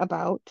talking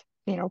about,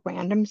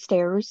 random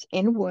stairs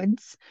in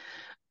woods.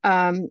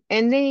 And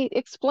they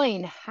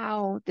explain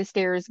how the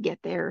stairs get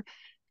there.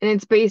 And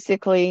it's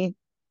basically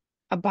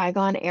a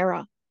bygone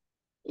era,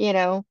 you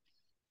know,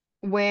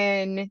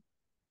 when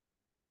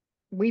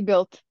we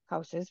built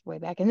houses way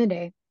back in the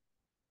day,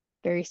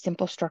 very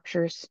simple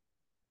structures,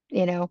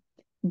 you know,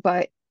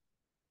 but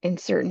in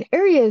certain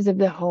areas of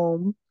the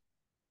home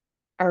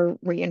are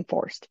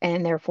reinforced,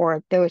 and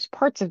therefore those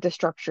parts of the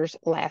structures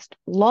last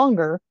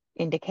longer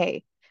in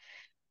decay,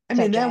 I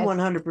mean, such that as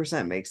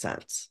 100% makes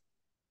sense.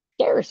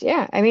 stairs.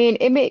 Yeah. I mean,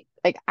 it may,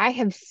 like, I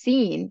have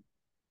seen,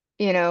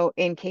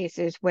 in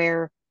cases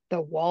where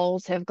the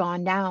walls have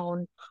gone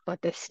down,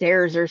 but the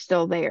stairs are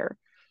still there.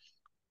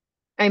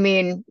 I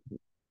mean,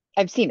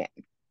 I've seen it.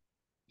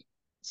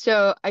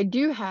 So I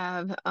do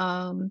have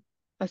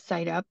a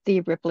site up,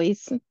 the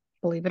Ripley's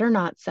Believe It or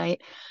Not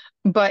site,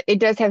 but it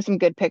does have some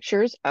good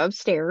pictures of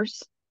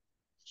stairs,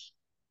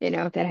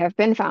 that have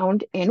been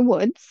found in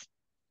woods.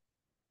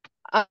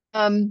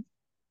 Um,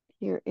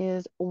 Here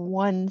is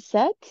one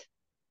set,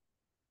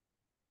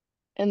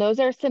 and those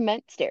are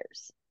cement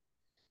stairs.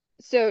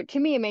 So to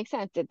me, it makes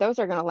sense that those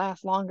are going to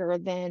last longer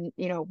than,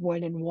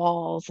 wooden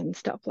walls and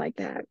stuff like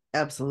that.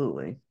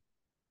 Absolutely.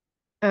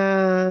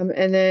 And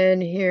then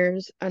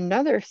here's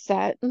another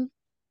set.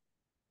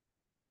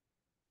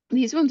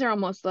 These ones are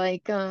almost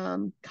like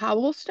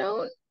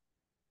cobblestone,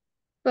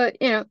 but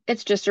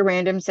it's just a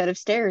random set of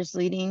stairs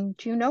leading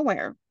to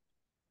nowhere.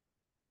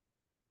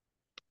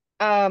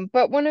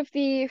 But one of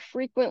the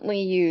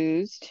frequently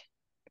used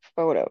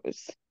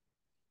photos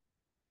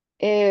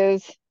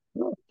is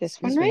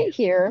this one Excuse me. right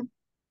here.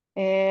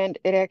 And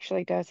it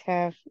actually does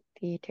have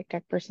the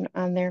TikTok person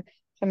on there.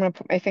 So I'm gonna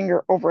put my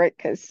finger over it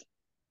because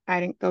I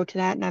didn't go to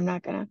that and I'm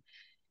not gonna,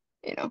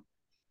 you know.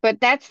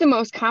 But that's the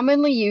most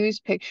commonly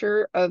used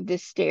picture of the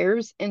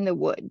stairs in the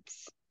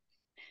woods.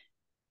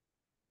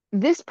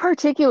 This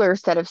particular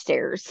set of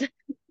stairs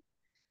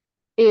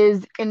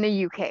is in the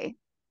UK.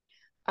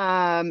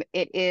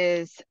 It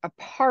is a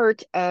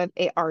part of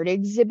a art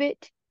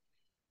exhibit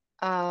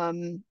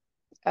um,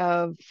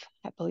 of,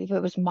 I believe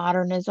it was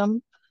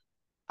modernism,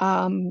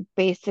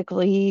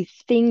 basically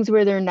things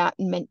where they're not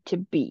meant to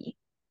be.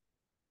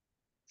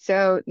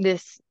 So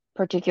this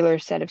particular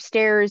set of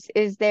stairs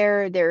is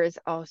there. There is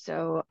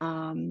also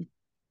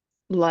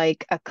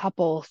like a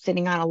couple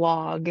sitting on a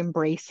log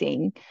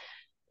embracing,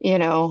 you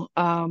know,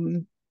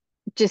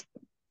 just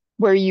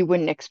where you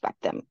wouldn't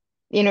expect them.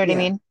 You know what I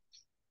Yeah. mean?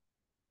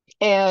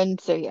 And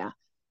so yeah.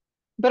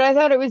 But I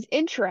thought it was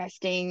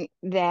interesting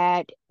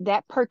that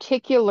that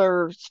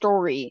particular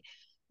story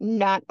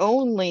not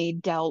only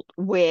dealt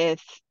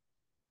with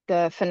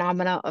the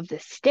phenomena of the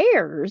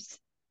stairs,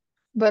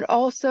 but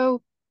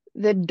also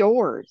the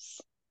doors.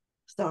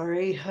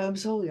 Sorry, I'm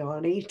so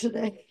yawny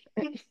today.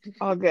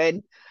 All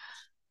good.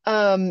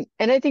 And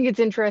I think it's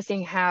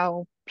interesting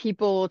how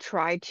people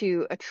try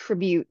to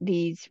attribute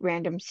these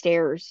random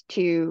stares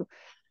to,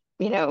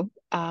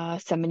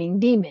 summoning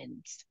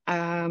demons,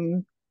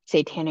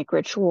 satanic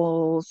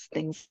rituals,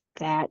 things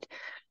like that.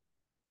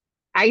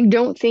 I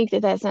don't think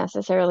that that's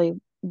necessarily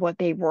what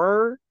they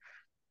were.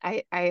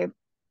 I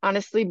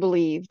honestly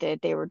believe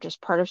that they were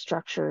just part of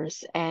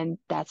structures and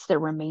that's the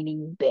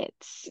remaining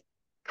bits.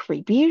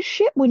 Creepy as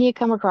shit when you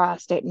come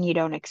across it and you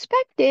don't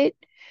expect it,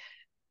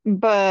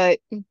 but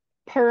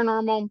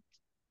paranormal,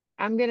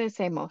 I'm gonna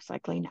say most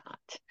likely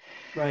not.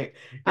 Right.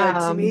 Now, to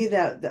Um, me,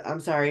 I'm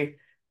sorry,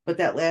 but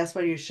that last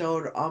one you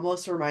showed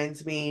almost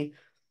reminds me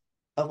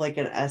of like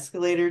an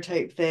escalator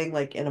type thing,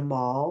 like in a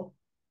mall.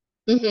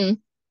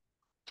 mhm.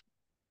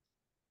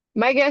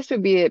 My guess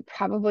would be it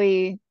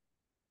probably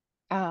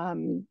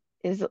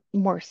is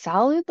more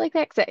solid like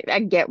that because I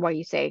get why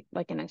you say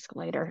like an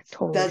escalator.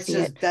 Totally see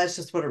it. That's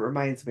just what it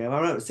reminds me of.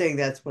 I'm not saying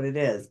that's what it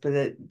is, but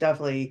it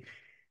definitely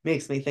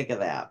makes me think of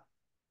that.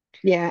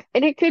 Yeah,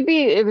 and it could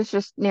be it was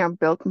just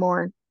built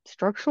more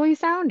structurally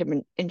sound. I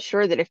mean,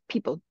 ensure that if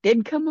people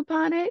did come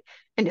upon it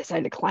and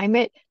decide to climb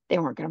it, they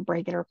weren't going to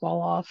break it or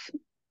fall off.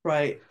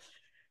 Right.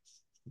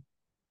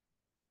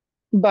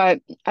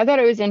 But I thought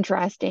it was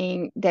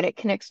interesting that it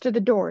connects to the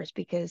doors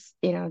because,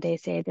 they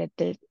say that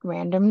the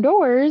random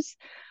doors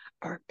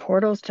are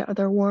portals to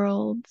other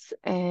worlds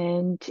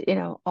and,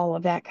 all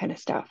of that kind of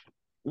stuff.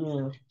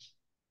 Yeah.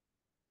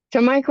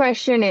 So my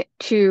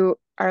to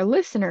our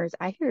listeners,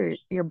 I hear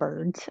your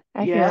birds.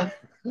 I Yeah.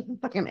 hear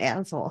Fucking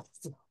assholes.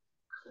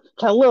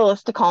 tell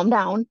Lilith to calm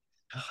down.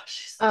 Oh,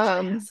 she's such an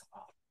Um, asshole.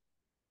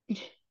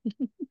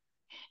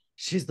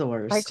 She's the my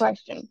worst.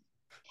 question,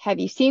 have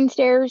you seen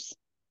stairs?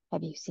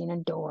 Have you seen a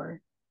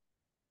door?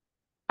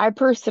 I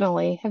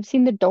personally have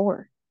seen the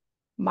door.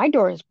 My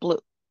door is blue.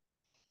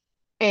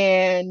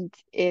 And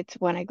it's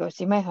when I go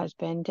see my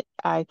husband,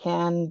 I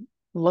can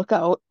look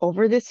out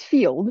over this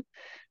field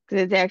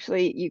because it's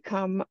actually, you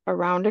come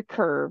around a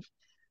curve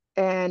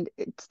and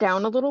it's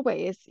down a little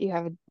ways. You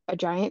have a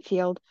giant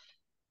field.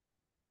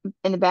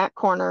 In the back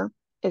corner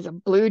is a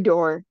blue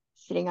door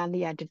sitting on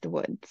the edge of the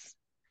woods.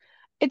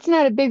 It's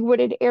not a big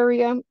wooded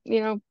area,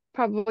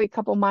 probably a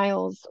couple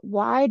miles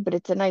wide, but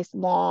it's a nice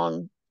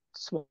long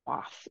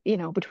swath,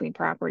 between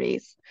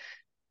properties.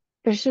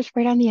 But it's just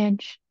right on the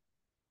edge,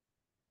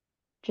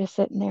 just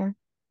sitting there,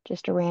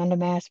 just a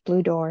random ass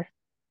blue door.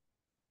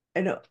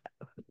 I know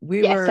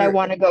we Yes, I were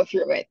want to go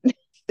through it.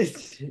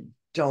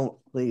 don't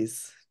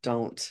please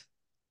don't.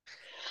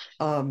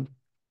 Um,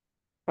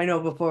 I know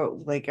before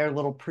like our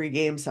little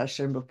pregame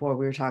session before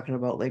we were talking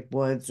about like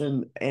woods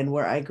and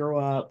where I grew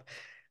up,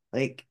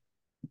 like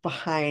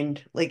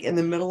behind like in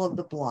the middle of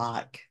the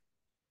block,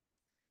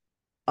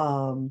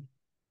 um,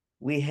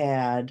 we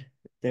had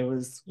there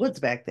was woods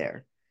back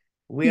there.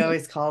 We Mhm.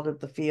 always called it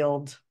the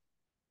field.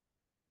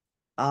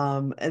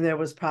 And there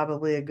was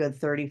probably a good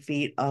 30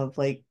 feet of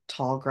like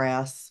tall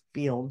grass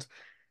field.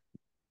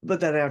 But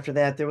then after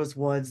that, there was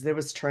woods, there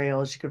was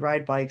trails, you could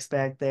ride bikes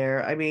back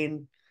there. I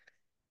mean,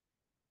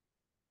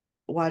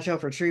 watch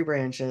out for tree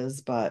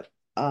branches, but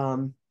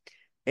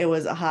it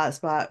was a hot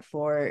spot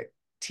for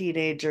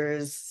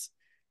teenagers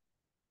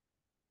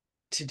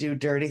to do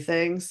dirty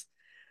things.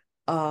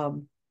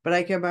 But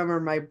I can remember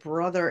my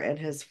brother and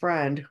his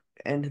friend,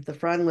 and the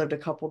friend lived a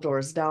couple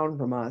doors down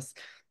from us.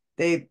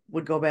 They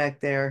would go back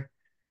there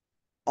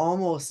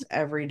almost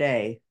every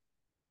day.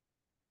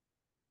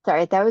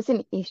 Sorry, that was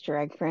an Easter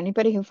egg for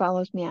anybody who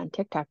follows me on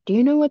TikTok. Do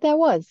you know what that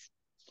was?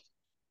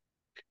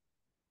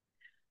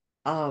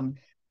 Um,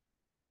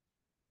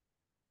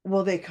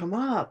 well, they come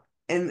up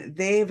and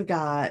they've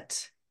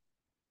got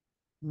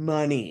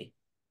money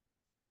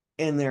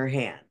in their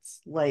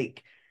hands,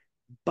 like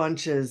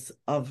bunches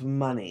of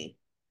money.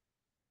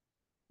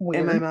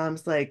 And my Weird.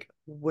 mom's like,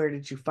 where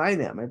did you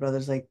find that? My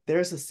brother's like,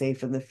 there's a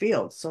safe in the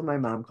field. So my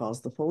mom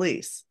calls the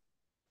police.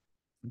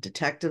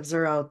 Detectives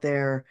are out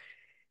there.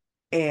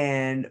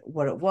 And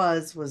what it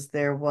was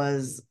there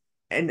was,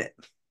 and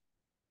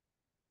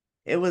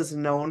it was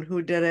known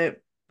who did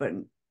it, but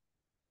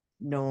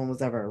no one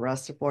was ever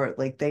arrested for it.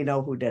 Like they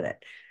know who did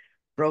it.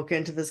 Broke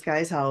into this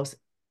guy's house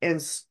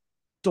and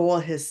stole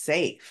his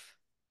safe.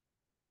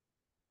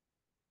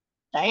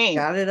 Dang.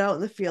 Got it out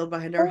in the field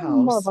behind our Oh,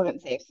 house,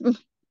 motherfucking safe.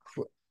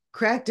 cr-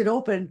 cracked it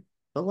open,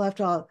 but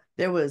left all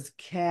there was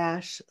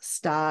cash,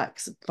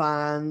 stocks,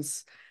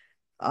 bonds,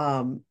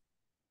 um,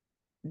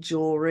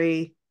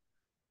 jewelry,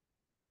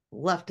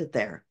 left it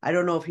there. I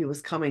don't know if he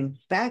was coming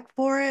back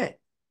for it.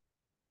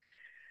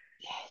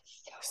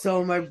 That's so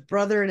So my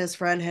brother and his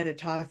friend had to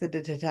talk to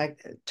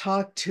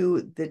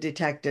the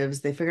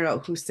detectives. They figured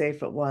out whose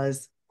safe it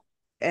was.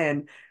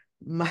 And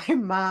my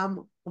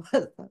mom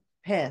was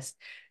pissed.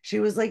 She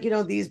was like,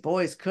 these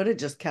boys could have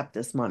just kept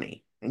this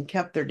money and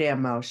kept their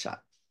damn mouth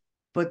shut,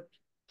 but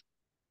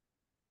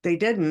they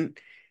didn't.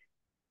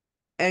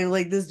 And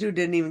like this dude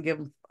didn't even give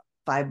him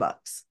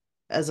 $5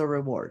 as a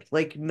reward,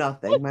 like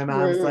nothing. My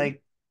mom's rude.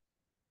 like,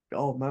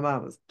 oh, my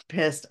mom was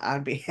pissed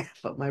on behalf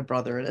of my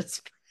brother and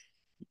his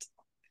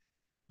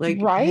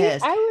like Right?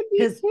 pissed I would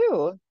be because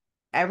too.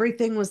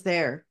 everything was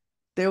there.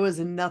 There was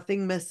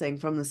nothing missing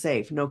from the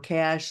safe, no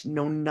cash,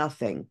 no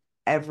nothing.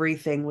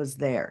 Everything was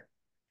there.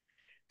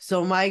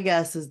 So my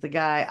guess is the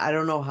guy, I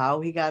don't know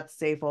how he got the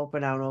safe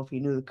open. I don't know if he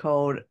knew the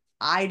code.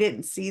 I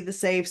didn't see the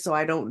safe, so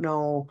I don't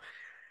know.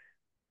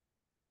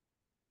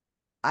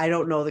 I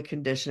don't know the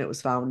condition it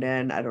was found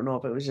in. I don't know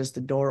if it was just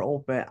the door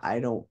open. I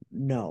don't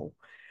know.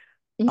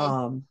 Mhm.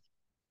 Um,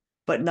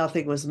 but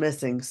nothing was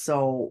missing.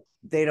 So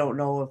they don't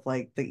know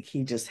if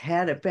he just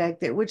had it back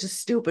there, which is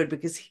stupid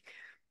because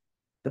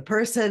the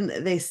person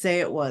they say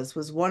it was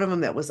one of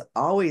them that was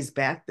always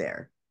back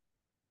there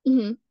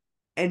Mhm.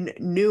 and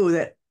knew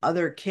that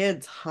other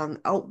kids hung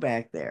out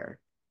back there.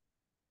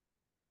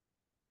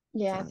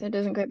 Yeah, So so it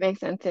doesn't quite make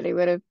sense that he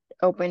would have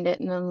opened it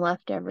and then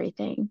left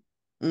everything.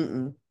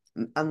 mm-mm,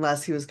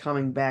 unless he was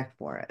coming back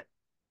for it.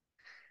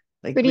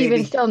 Like But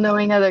even maybe, still,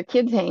 knowing other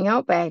kids hang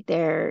out back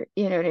there,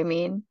 you know what I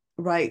mean?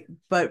 right.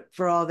 But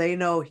for all they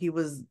know, he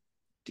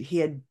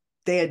had,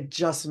 they had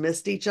just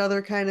missed each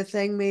other kind of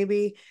thing,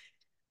 maybe.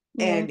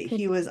 Yeah, And could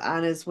he be. was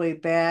on his way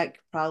back,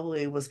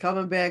 probably was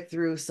coming back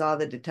through, saw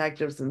the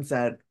detectives and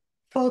said,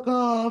 fuck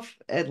off,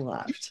 and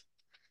left.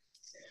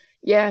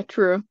 Yeah,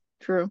 true,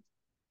 true.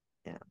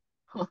 Yeah.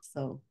 Huh,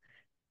 So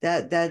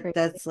that's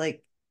crazy.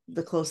 like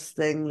the closest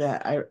thing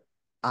that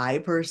I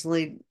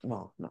personally,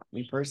 well, not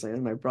me personally,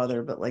 and my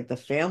brother, but like the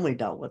family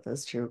dealt with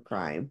as true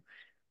crime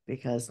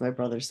because my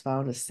brothers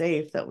found a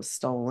safe that was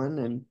stolen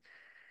and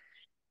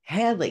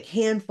had like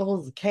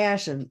handfuls of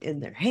cash in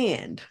their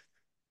hand.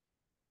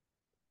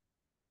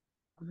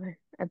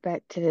 I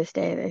bet to this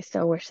day they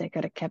still wish they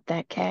could have kept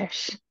that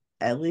cash.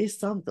 At least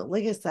something,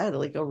 like I said,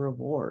 like a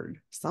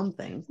reward,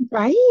 something.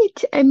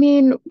 Right? I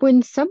mean,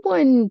 when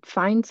someone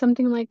finds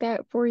something like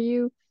that for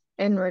you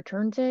and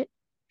returns it,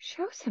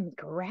 show some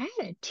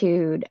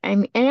gratitude. I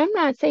mean, and I'm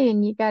not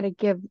saying you got to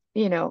give,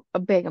 a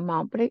big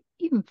amount, but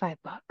even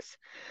 $5,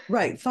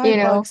 Right, you five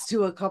know, bucks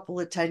to a couple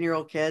of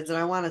 10-year-old kids, and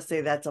I want to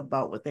say that's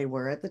about what they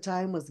were at the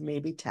time, was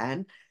maybe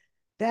 10.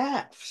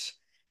 That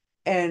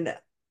and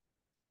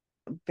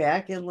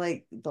back in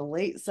like the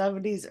late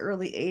 70s,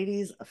 early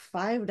 80s,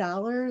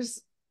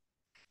 $5,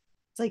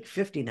 it's like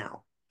 50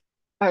 now.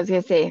 I was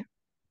gonna say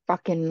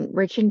fucking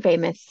rich and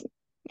famous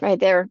right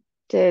there.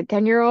 To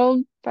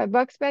 10-year-old,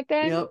 $5 back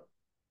then. Yep,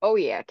 Oh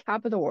yeah,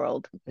 top of the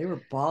world. they were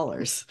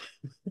ballers.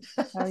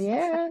 Oh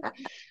yeah.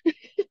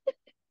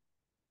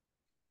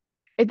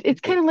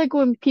 It's kind They, of like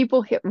when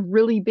people hit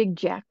really big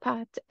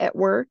jackpots at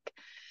work.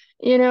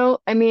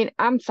 I mean,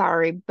 I'm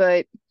sorry,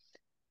 but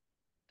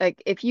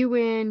like if you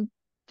win,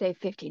 say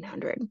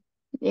 1,500,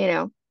 you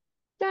know,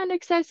 not an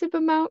excessive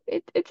amount.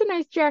 It's a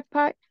nice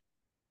jackpot.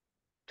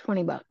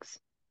 $20.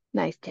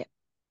 Nice tip.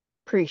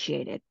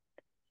 Appreciate it.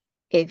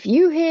 If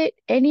you hit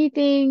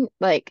anything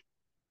like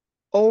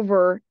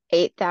over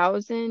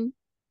 8,000,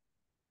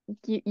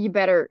 you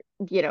better,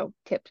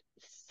 tip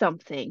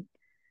something.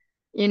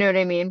 You know what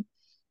I mean?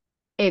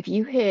 If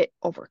you hit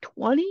over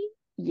 20,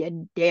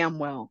 you damn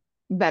well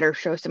better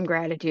show some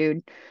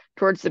gratitude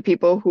towards the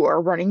people who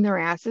are running their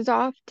asses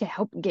off to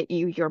help get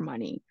you your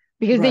money.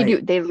 Because they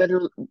do. right. They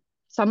literally,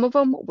 some of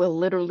them will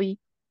literally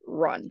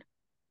run.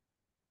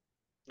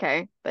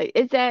 Okay. Like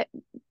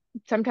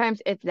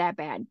sometimes it's that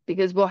bad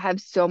because we'll have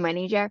so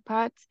many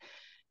jackpots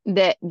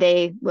that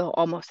they will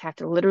almost have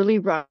to literally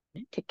run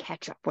to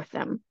catch up with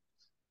them.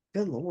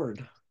 Good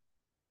Lord.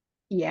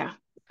 Yeah.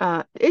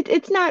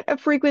 It's not a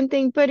frequent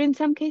thing, but in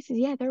some cases,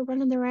 yeah, they're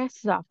running their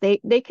asses off.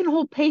 They can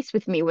hold pace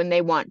with me when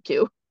they want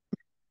to.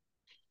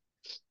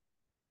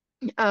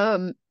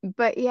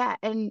 But yeah,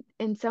 and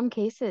in some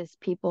cases,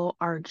 people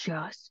are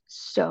just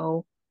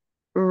so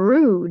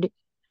rude,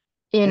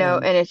 And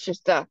and it's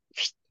just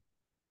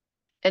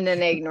and then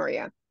they ignore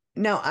you.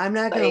 no, I'm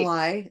not gonna Like,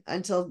 lie,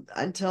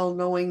 until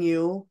knowing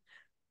you,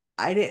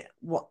 I didn't,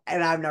 well,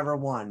 and I've never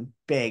won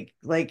big.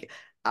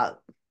 Uh,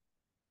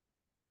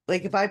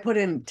 like if I put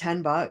in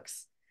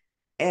 $10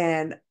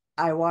 and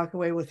I walk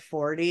away with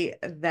 40,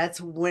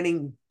 that's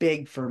winning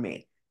big for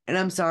me. And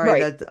I'm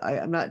sorry Right. that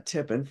I'm not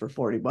tipping for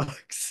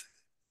 $40.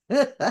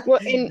 Well,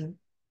 in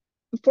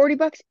 40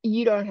 bucks,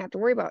 you don't have to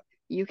worry about.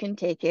 You can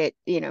take it,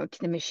 to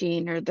the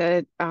machine or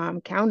the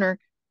counter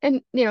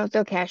and,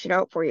 they'll cash it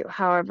out for you.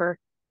 However,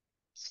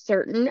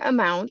 certain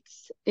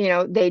amounts,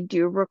 they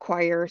do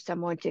require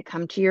someone to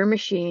come to your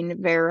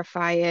machine,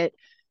 verify it,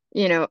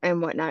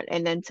 and whatnot,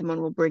 and then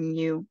someone will bring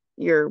you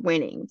your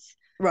winnings.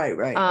 Right,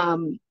 right.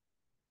 Um,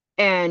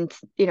 and,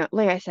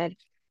 like I said,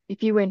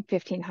 if you win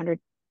 1,500,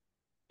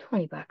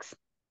 20 bucks,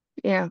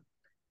 yeah,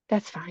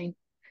 that's fine.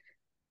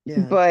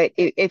 Yeah. But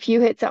if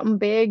you hit something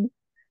big,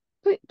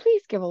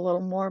 please give a little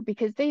more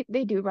because they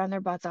do run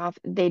their butts off.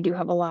 They do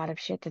have a lot of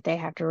shit that they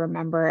have to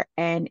remember.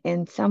 And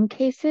in some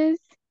cases,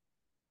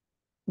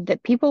 the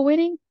people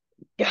winning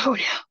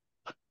don't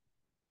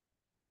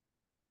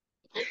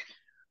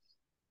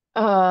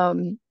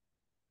know.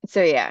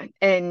 So yeah,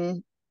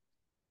 and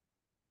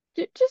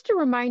just a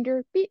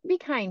reminder, be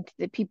kind to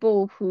the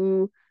people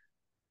who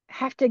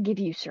have to give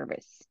you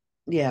service,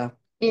 Yeah.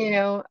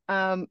 and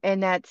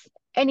that's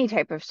any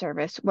type of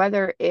service,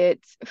 whether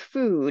it's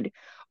food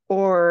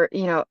or,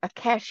 a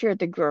cashier at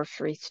the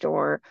grocery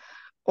store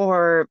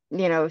or,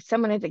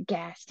 someone at the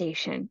gas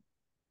station.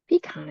 Be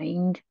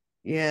kind.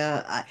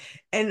 Yeah.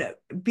 And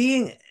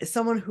being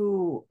someone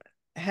who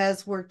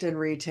has worked in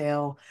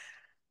retail,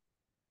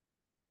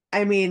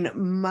 I mean,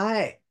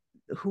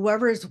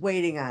 whoever's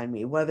waiting on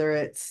me, whether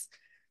it's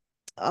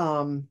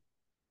um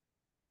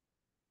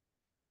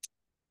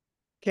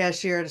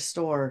cashier at a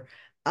store,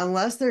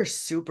 unless they're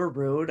super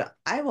rude,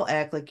 I will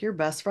act like your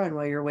best friend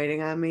while you're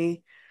waiting on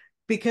me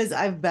because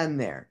I've been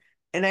there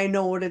and I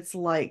know what it's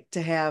like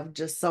to have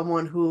just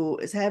someone who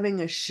is having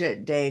a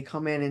shit day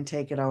come in and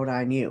take it out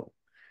on you.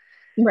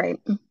 Right.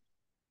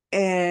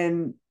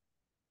 And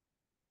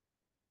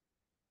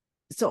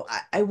so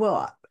I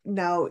will.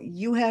 Now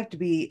you have to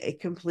be a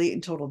complete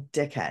and total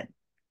dickhead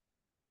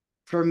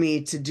for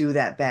me to do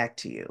that back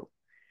to you.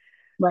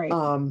 Right.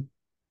 Um,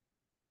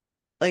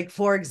 like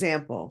for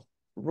example,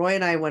 Roy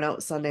and I went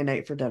out Sunday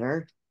night for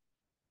dinner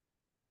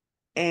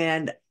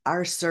and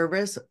our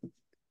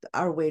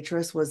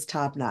waitress was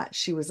top notch.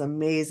 She was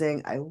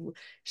amazing.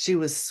 She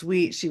was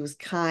sweet, she was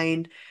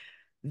kind.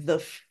 The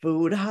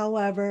food,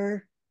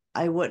 however,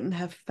 I wouldn't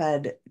have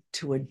fed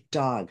to a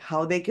dog.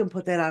 How they can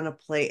put that on a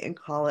plate and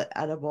call it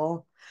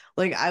edible.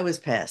 Like I was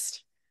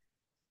pissed.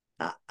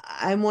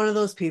 I'm one of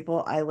those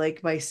people. I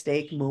like my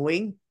steak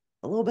mooing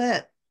a little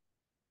bit.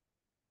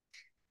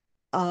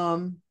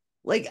 Um,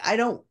 like I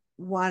don't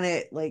want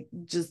it like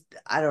just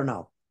I don't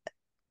know.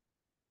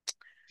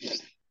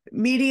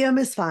 Medium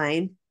is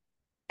fine.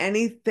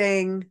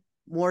 Anything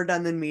more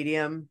done than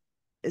medium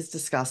is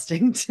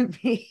disgusting to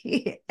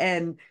me.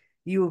 And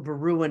you have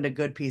ruined a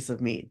good piece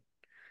of meat.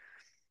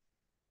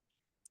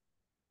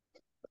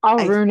 I'll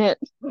I ruin it.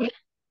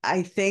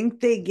 I think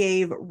they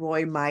gave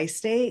Roy my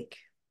steak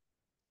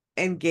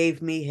and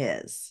gave me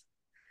his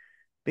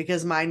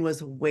because mine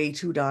was way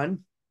too done.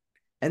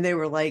 And they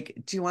were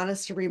like, "Do you want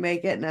us to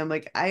remake it?" And I'm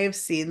like, "I have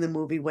seen the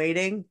movie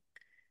Waiting.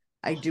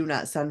 I do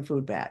not send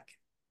food back.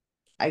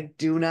 I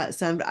do not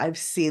send, I've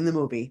seen the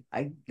movie.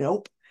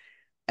 Nope,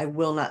 I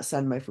will not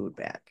send my food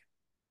back.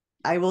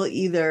 I will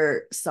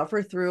either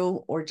suffer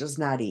through or just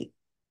not eat."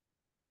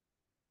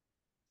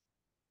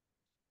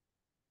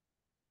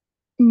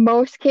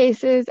 Most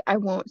cases, I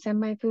won't send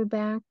my food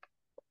back.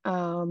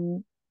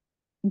 Um,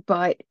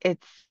 but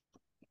it's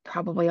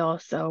probably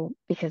also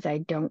because I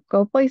don't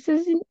go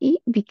places and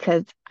eat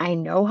because I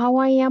know how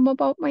I am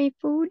about my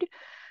food.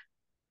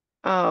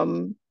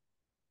 Um,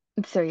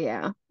 so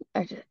yeah,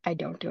 I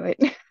don't do it.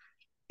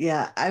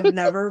 Yeah,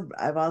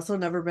 I've also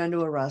never been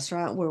to a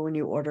restaurant where when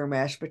you order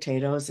mashed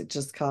potatoes, it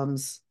just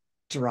comes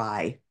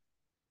dry.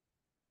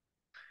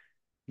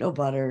 No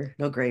butter,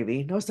 no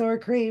gravy, no sour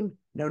cream,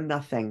 no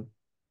nothing.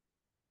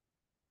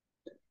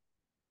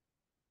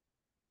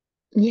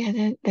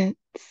 Yeah,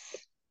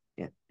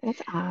 Yeah.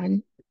 that's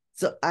odd.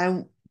 So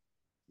I'm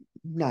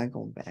not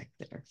going back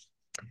there.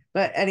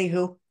 But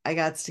anywho, I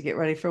got to get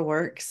ready for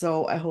work.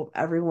 So I hope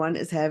everyone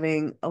is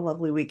having a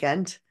lovely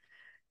weekend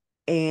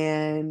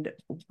and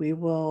we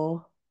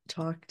will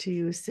talk to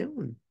you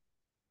soon.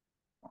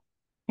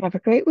 Have a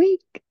great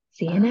week.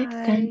 See you next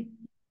Bye.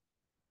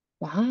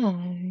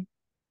 time.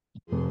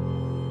 Bye.